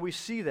 And so we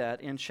see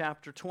that in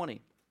chapter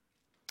 20.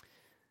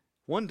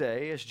 One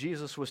day, as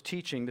Jesus was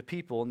teaching the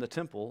people in the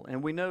temple,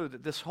 and we know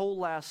that this whole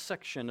last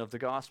section of the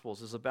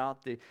Gospels is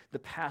about the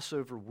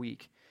Passover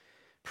week,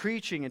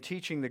 preaching and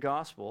teaching the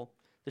gospel,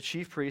 the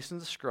chief priests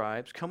and the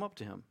scribes come up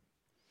to Him.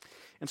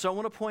 And so I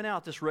want to point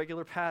out this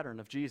regular pattern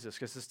of Jesus,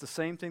 because it's the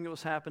same thing that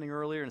was happening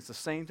earlier, and it's the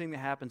same thing that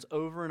happens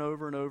over and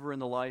over and over in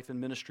the life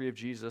and ministry of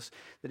Jesus,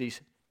 that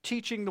He's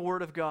teaching the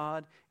Word of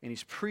God, and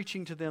He's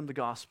preaching to them the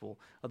gospel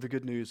of the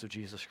good news of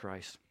Jesus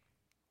Christ.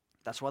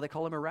 That's why they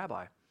call Him a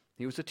rabbi.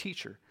 He was a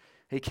teacher.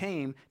 He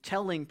came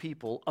telling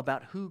people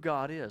about who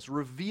God is,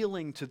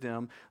 revealing to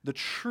them the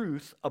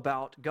truth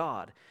about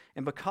God.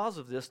 And because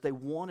of this, they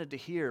wanted to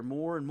hear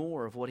more and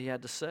more of what He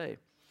had to say.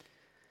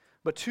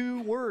 But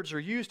two words are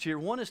used here.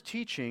 One is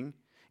teaching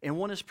and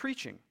one is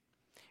preaching.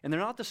 And they're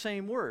not the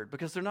same word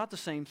because they're not the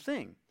same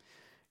thing.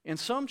 In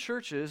some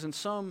churches and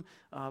some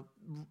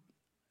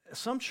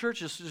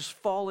churches just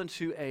fall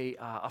into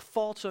a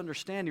false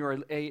understanding, or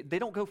they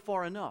don't go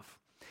far enough.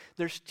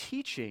 There's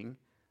teaching,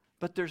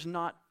 but there's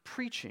not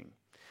preaching.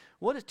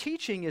 What is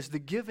teaching is the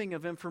giving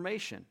of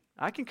information.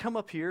 I can come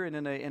up here and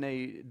in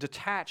a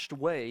detached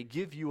way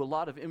give you a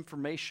lot of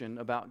information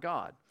about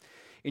God.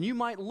 And you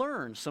might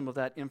learn some of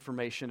that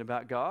information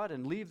about God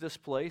and leave this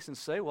place and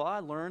say, well, I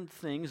learned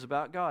things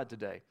about God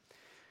today.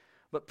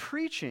 But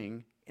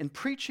preaching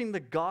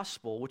the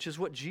gospel, which is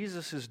what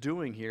Jesus is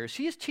doing here, is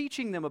he is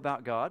teaching them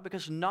about God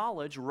because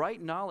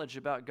right knowledge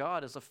about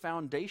God is a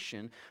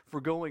foundation for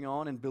going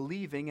on and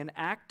believing and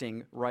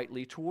acting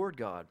rightly toward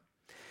God.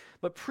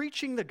 But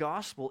preaching the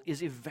gospel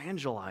is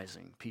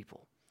evangelizing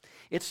people.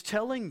 It's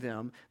telling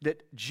them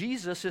that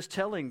Jesus is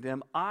telling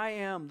them, I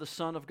am the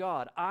Son of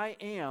God. I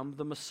am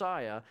the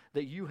Messiah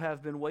that you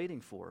have been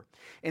waiting for.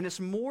 And it's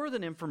more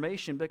than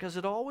information because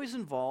it always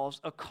involves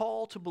a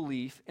call to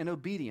belief and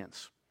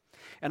obedience.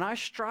 And I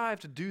strive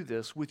to do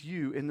this with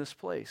you in this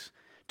place,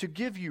 to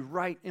give you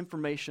right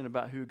information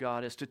about who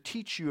God is, to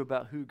teach you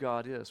about who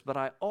God is. But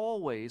I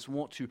always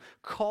want to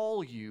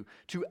call you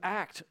to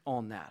act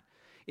on that.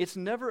 It's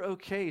never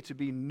okay to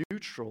be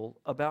neutral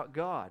about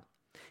God.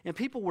 And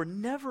people were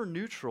never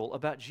neutral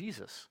about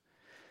Jesus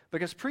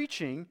because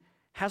preaching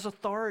has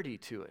authority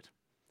to it.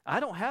 I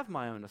don't have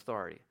my own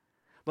authority,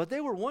 but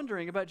they were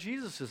wondering about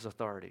Jesus'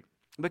 authority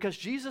because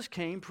Jesus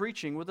came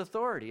preaching with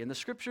authority. And the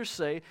scriptures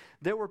say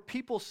there were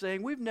people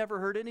saying, we've never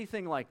heard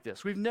anything like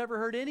this. We've never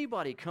heard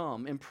anybody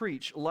come and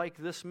preach like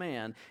this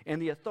man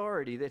and the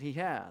authority that he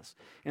has.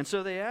 And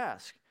so they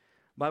ask,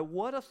 by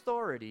what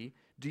authority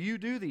do you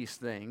do these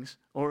things,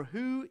 or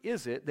who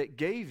is it that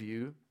gave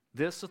you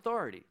this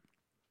authority?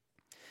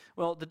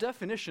 Well, the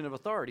definition of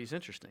authority is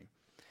interesting.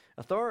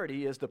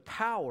 Authority is the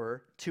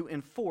power to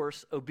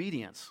enforce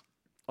obedience,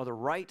 or the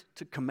right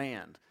to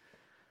command.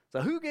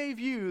 So who gave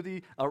you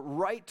the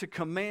right to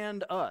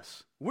command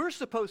us? We're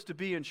supposed to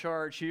be in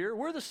charge here.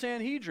 We're the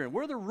Sanhedrin.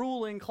 We're the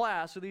ruling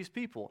class of these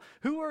people.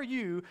 Who are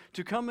you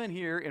to come in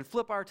here and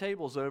flip our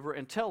tables over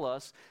and tell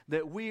us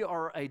that we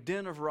are a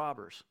den of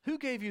robbers? Who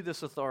gave you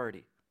this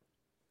authority?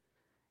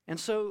 And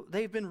so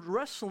they've been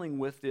wrestling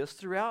with this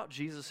throughout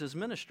Jesus'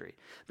 ministry.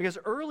 Because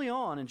early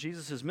on in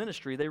Jesus'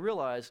 ministry, they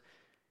realize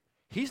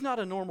he's not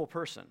a normal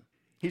person.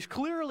 He's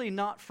clearly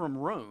not from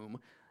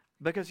Rome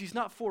because he's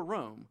not for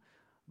Rome.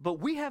 But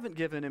we haven't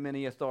given him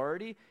any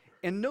authority,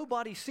 and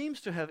nobody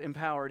seems to have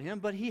empowered him,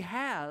 but he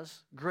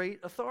has great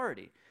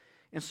authority.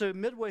 And so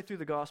midway through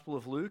the Gospel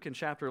of Luke in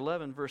chapter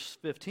 11, verse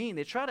 15,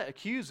 they try to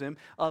accuse him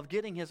of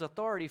getting his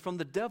authority from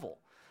the devil.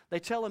 They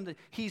tell him that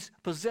he's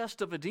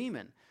possessed of a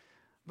demon.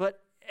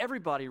 But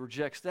everybody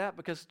rejects that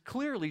because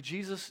clearly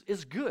Jesus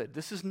is good.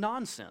 This is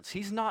nonsense.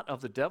 He's not of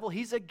the devil.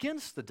 He's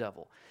against the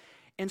devil.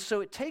 And so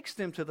it takes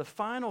them to the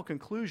final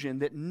conclusion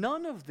that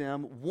none of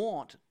them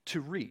want to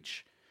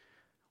reach,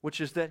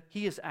 which is that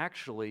his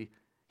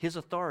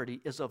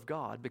authority is of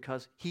God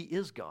because he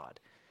is God.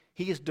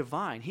 He is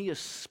divine. He is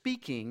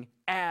speaking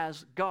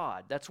as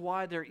God. That's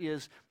why there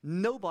is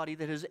nobody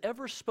that has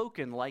ever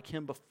spoken like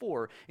him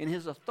before, and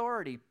his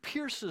authority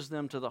pierces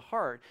them to the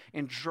heart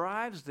and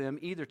drives them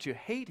either to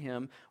hate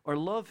him or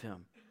love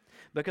him.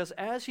 Because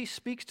as he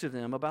speaks to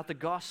them about the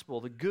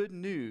gospel, the good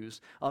news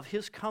of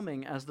his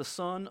coming as the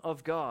Son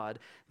of God,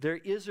 there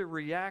is a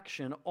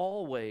reaction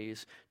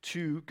always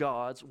to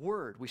God's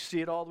word. We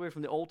see it all the way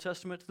from the Old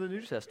Testament to the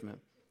New Testament.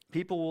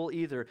 People will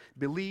either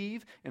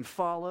believe and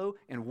follow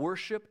and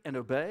worship and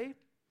obey,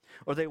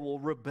 or they will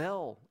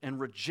rebel and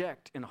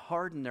reject and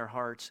harden their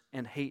hearts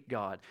and hate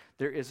God.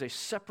 There is a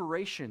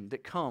separation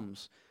that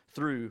comes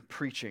through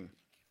preaching.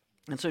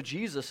 And so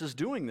Jesus is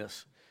doing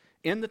this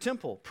in the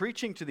temple,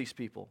 preaching to these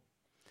people.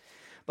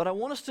 But I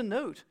want us to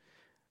note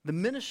the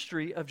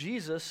ministry of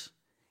Jesus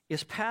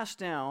is passed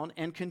down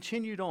and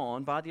continued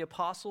on by the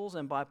apostles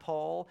and by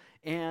Paul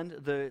and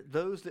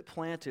those that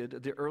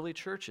planted the early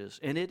churches.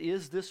 And it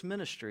is this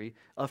ministry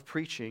of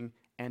preaching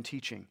and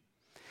teaching.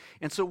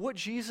 And so what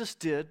Jesus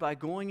did by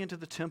going into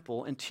the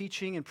temple and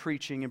teaching and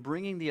preaching and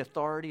bringing the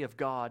authority of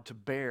God to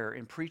bear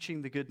and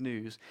preaching the good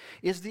news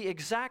is the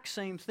exact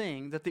same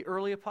thing that the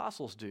early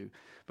apostles do,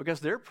 because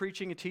they're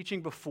preaching and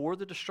teaching before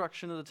the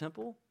destruction of the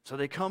temple. So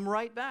they come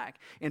right back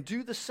and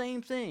do the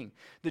same thing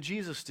that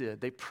Jesus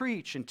did. They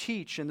preach and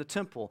teach in the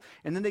temple,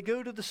 and then they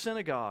go to the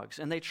synagogues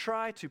and they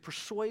try to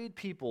persuade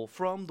people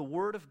from the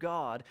Word of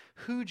God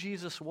who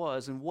Jesus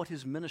was and what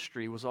his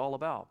ministry was all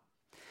about.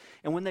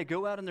 And when they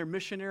go out in their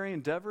missionary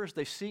endeavors,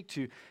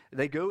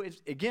 they go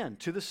again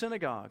to the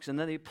synagogues, and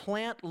then they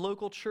plant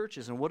local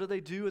churches. And what do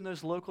they do in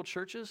those local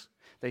churches?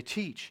 They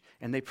teach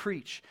and they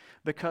preach,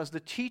 because the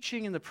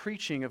teaching and the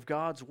preaching of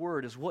God's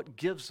word is what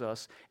gives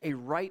us a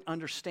right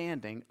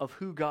understanding of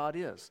who God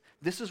is.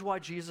 This is why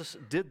Jesus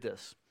did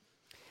this.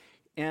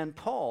 And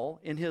Paul,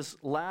 in his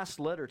last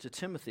letter to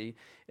Timothy,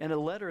 in a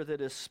letter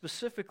that is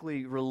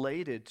specifically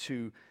related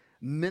to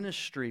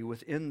ministry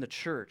within the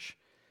church,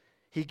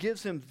 he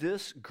gives him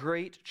this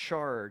great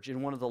charge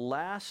in one of the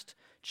last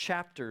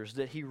chapters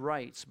that he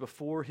writes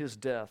before his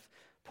death.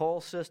 Paul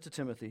says to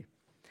Timothy,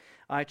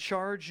 I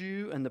charge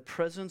you in the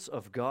presence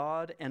of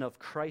God and of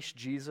Christ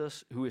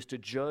Jesus, who is to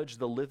judge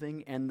the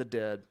living and the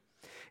dead,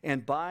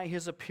 and by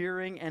his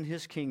appearing and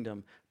his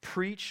kingdom,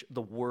 preach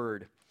the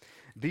word.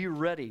 Be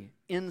ready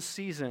in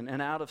season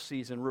and out of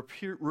season.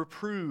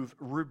 Reprove,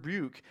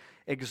 rebuke,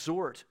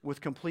 exhort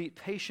with complete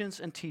patience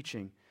and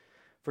teaching.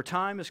 For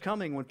time is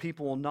coming when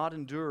people will not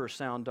endure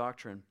sound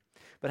doctrine,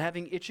 but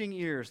having itching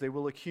ears, they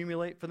will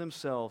accumulate for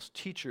themselves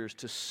teachers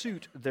to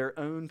suit their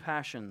own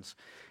passions,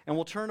 and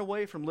will turn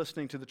away from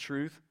listening to the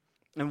truth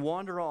and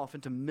wander off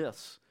into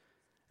myths.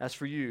 As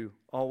for you,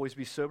 always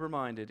be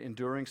sober-minded,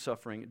 enduring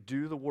suffering,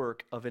 do the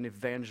work of an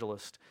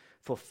evangelist,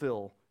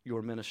 fulfill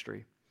your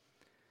ministry.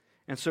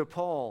 And so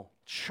Paul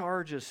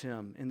charges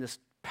him in this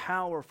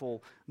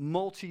powerful,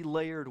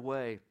 multi-layered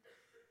way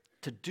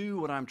to do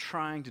what I'm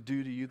trying to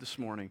do to you this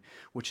morning,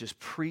 which is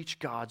preach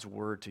God's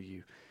word to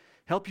you.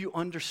 Help you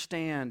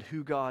understand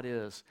who God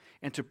is,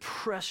 and to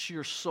press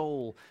your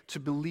soul to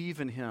believe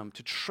in Him,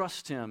 to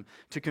trust Him,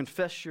 to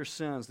confess your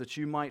sins, that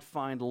you might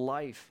find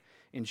life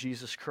in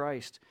Jesus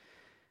Christ.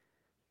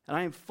 And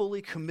I am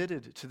fully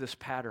committed to this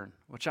pattern,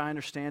 which I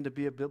understand to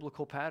be a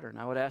biblical pattern.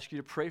 I would ask you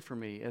to pray for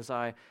me as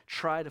I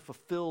try to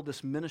fulfill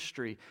this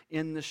ministry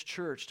in this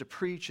church, to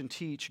preach and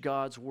teach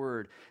God's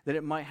word, that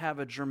it might have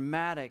a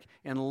dramatic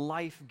and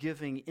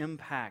life-giving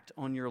impact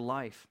on your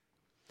life.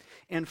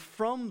 And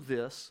from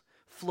this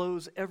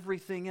flows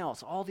everything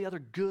else, all the other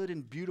good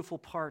and beautiful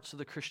parts of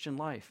the Christian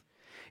life.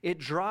 It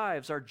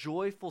drives our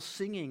joyful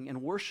singing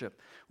and worship.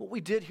 What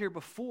we did here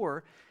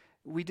before,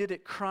 we did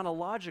it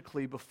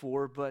chronologically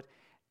before, but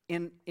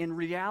in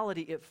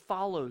reality, it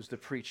follows the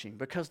preaching,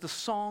 because the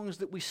songs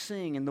that we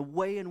sing and the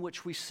way in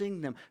which we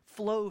sing them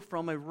flow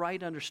from a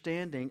right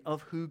understanding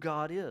of who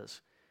God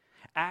is.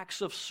 Acts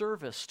of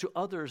service to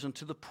others and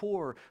to the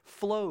poor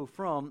flow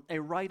from a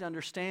right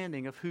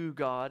understanding of who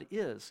God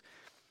is.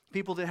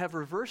 People that have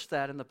reversed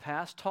that in the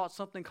past taught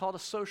something called a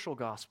social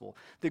gospel,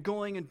 that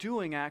going and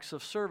doing acts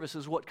of service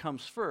is what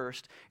comes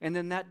first, and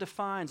then that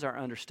defines our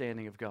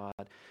understanding of God.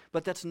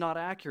 But that's not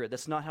accurate.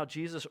 That's not how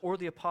Jesus or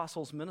the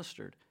apostles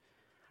ministered.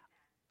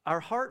 Our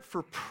heart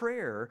for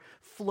prayer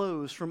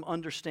flows from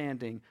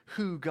understanding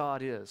who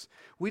God is.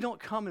 We don't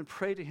come and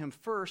pray to Him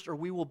first, or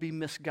we will be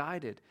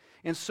misguided.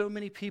 And so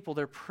many people,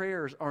 their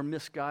prayers are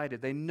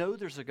misguided. They know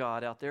there's a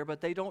God out there, but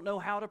they don't know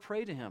how to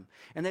pray to Him.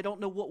 And they don't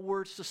know what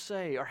words to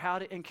say or how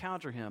to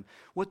encounter Him.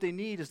 What they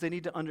need is they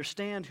need to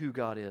understand who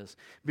God is,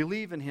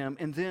 believe in Him,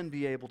 and then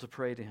be able to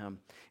pray to Him.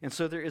 And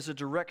so there is a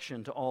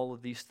direction to all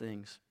of these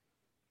things.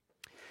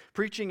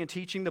 Preaching and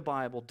teaching the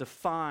Bible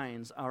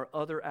defines our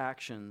other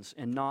actions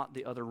and not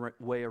the other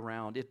way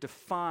around. It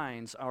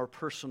defines our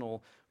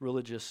personal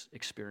religious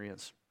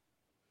experience.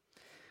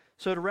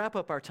 So to wrap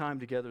up our time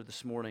together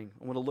this morning,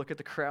 I want to look at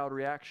the crowd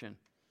reaction.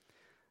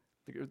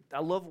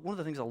 One of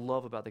the things I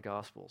love about the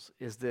Gospels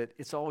is that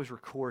it's always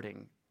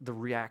recording the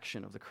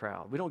reaction of the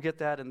crowd. We don't get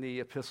that in the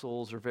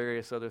epistles or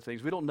various other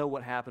things. We don't know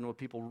what happened when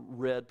people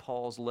read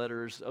Paul's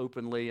letters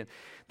openly. And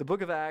the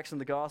book of Acts and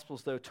the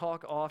Gospels, though,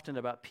 talk often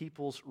about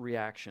people's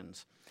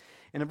reactions.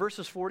 And in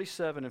verses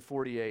 47 and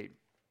 48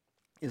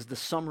 is the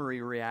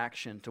summary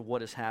reaction to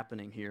what is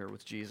happening here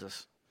with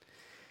Jesus.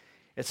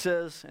 It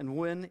says,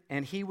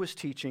 and he was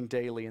teaching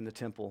daily in the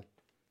temple,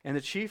 and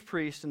the chief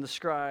priests and the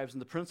scribes and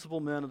the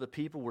principal men of the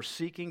people were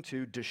seeking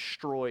to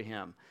destroy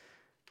him.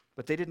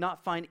 But they did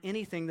not find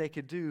anything they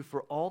could do,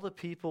 for all the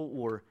people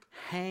were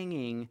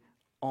hanging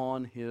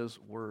on his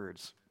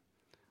words.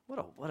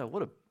 What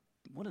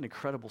an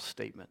incredible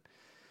statement.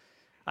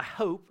 I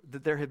hope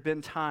that there have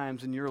been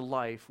times in your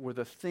life where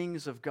the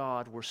things of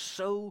God were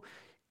so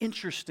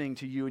interesting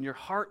to you and your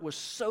heart was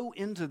so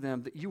into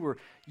them that you were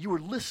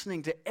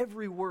listening to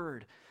every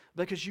word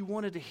because you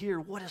wanted to hear,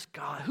 what is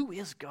God? Who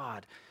is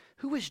God?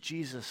 Who is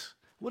Jesus?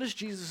 What is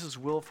Jesus'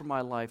 will for my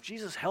life?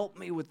 Jesus, help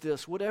me with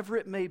this. Whatever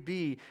it may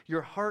be,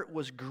 your heart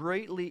was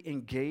greatly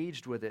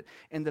engaged with it.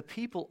 And the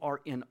people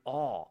are in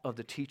awe of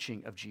the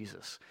teaching of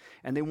Jesus.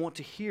 And they want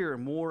to hear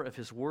more of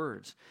his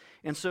words.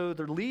 And so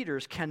the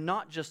leaders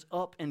cannot just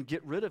up and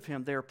get rid of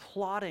him. They're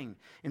plotting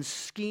and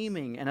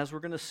scheming. And as we're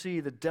going to see,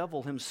 the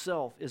devil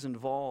himself is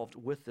involved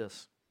with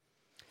this.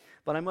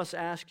 But I must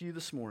ask you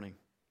this morning,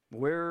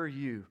 where are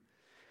you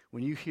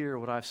when you hear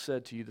what I've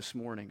said to you this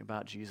morning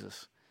about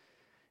Jesus?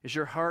 Is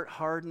your heart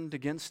hardened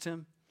against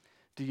him?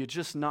 Do you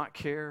just not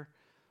care?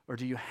 Or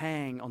do you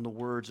hang on the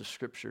words of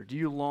Scripture? Do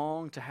you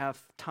long to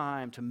have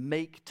time, to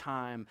make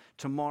time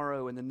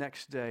tomorrow and the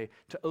next day,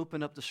 to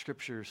open up the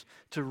Scriptures,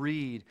 to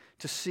read,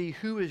 to see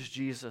who is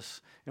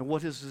Jesus and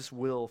what is his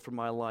will for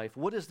my life?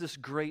 What is this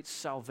great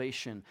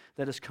salvation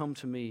that has come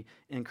to me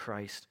in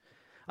Christ?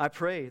 I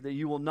pray that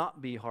you will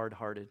not be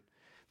hard-hearted,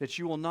 that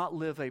you will not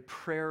live a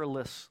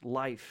prayerless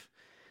life,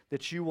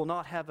 that you will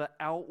not have an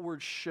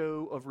outward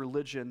show of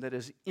religion that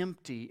is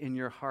empty in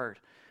your heart,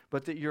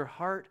 but that your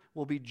heart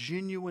will be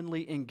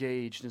genuinely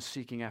engaged in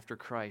seeking after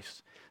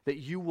Christ, that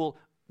you will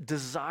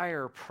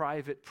desire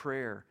private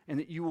prayer, and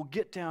that you will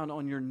get down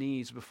on your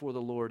knees before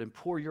the Lord and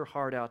pour your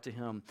heart out to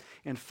him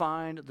and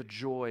find the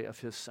joy of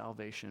his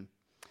salvation.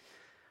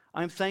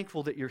 I'm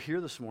thankful that you're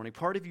here this morning.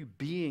 Part of you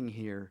being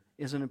here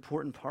is an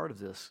important part of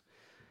this.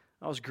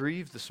 I was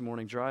grieved this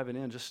morning driving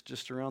in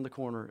just around the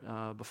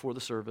corner before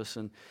the service,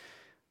 and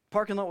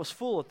Parking lot was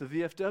full at the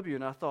VFW,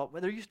 and I thought,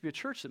 well, there used to be a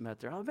church that met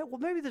there. I thought, well,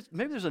 maybe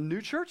there's a new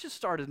church that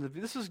started.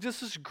 This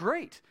is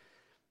great.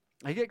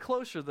 I get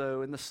closer,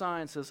 though, and the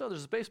sign says, oh,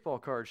 there's a baseball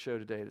card show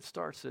today that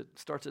starts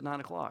at 9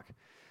 o'clock.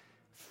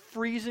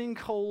 Freezing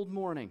cold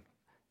morning,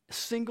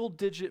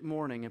 single-digit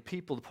morning, and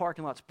the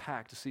parking lot's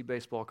packed to see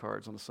baseball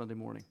cards on a Sunday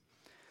morning.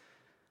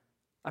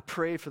 I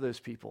pray for those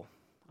people.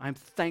 I'm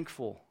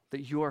thankful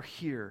that you are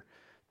here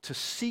to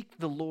seek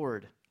the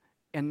Lord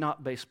and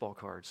not baseball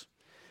cards.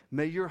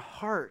 May your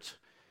heart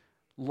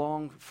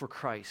long for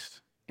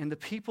Christ. And the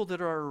people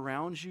that are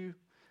around you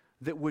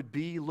that would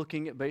be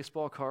looking at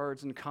baseball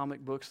cards and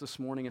comic books this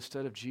morning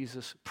instead of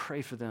Jesus,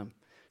 pray for them.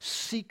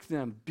 Seek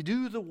them.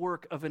 Do the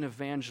work of an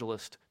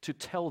evangelist to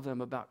tell them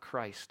about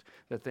Christ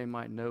that they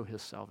might know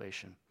his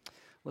salvation.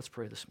 Let's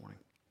pray this morning.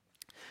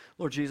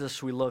 Lord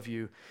Jesus, we love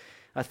you.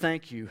 I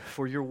thank you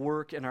for your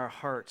work in our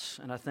hearts,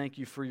 and I thank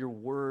you for your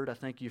word. I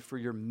thank you for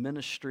your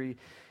ministry,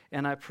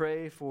 and I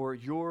pray for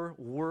your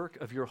work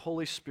of your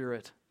Holy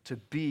Spirit to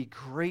be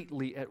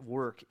greatly at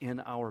work in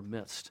our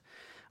midst.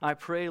 I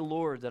pray,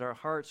 Lord, that our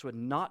hearts would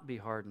not be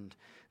hardened,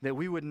 that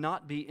we would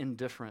not be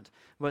indifferent,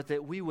 but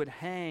that we would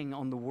hang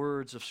on the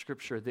words of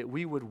Scripture, that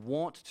we would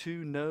want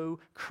to know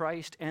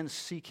Christ and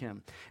seek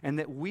him, and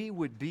that we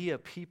would be a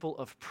people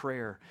of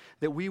prayer,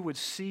 that we would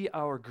see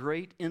our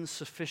great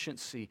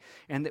insufficiency,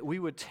 and that we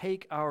would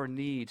take our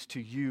needs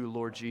to you,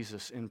 Lord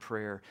Jesus, in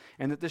prayer,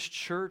 and that this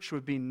church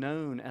would be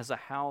known as a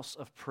house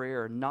of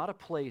prayer, not a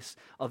place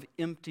of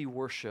empty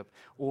worship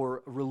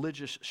or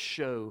religious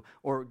show,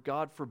 or,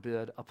 God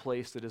forbid, a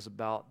place that is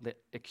about the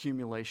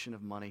accumulation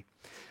of money.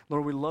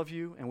 Lord, we love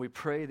you, and we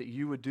pray that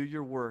you would do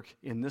your work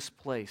in this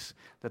place,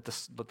 that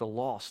the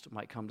lost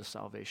might come to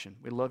salvation.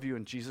 We love you.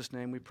 In Jesus'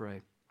 name we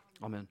pray.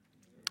 Amen.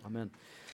 Amen.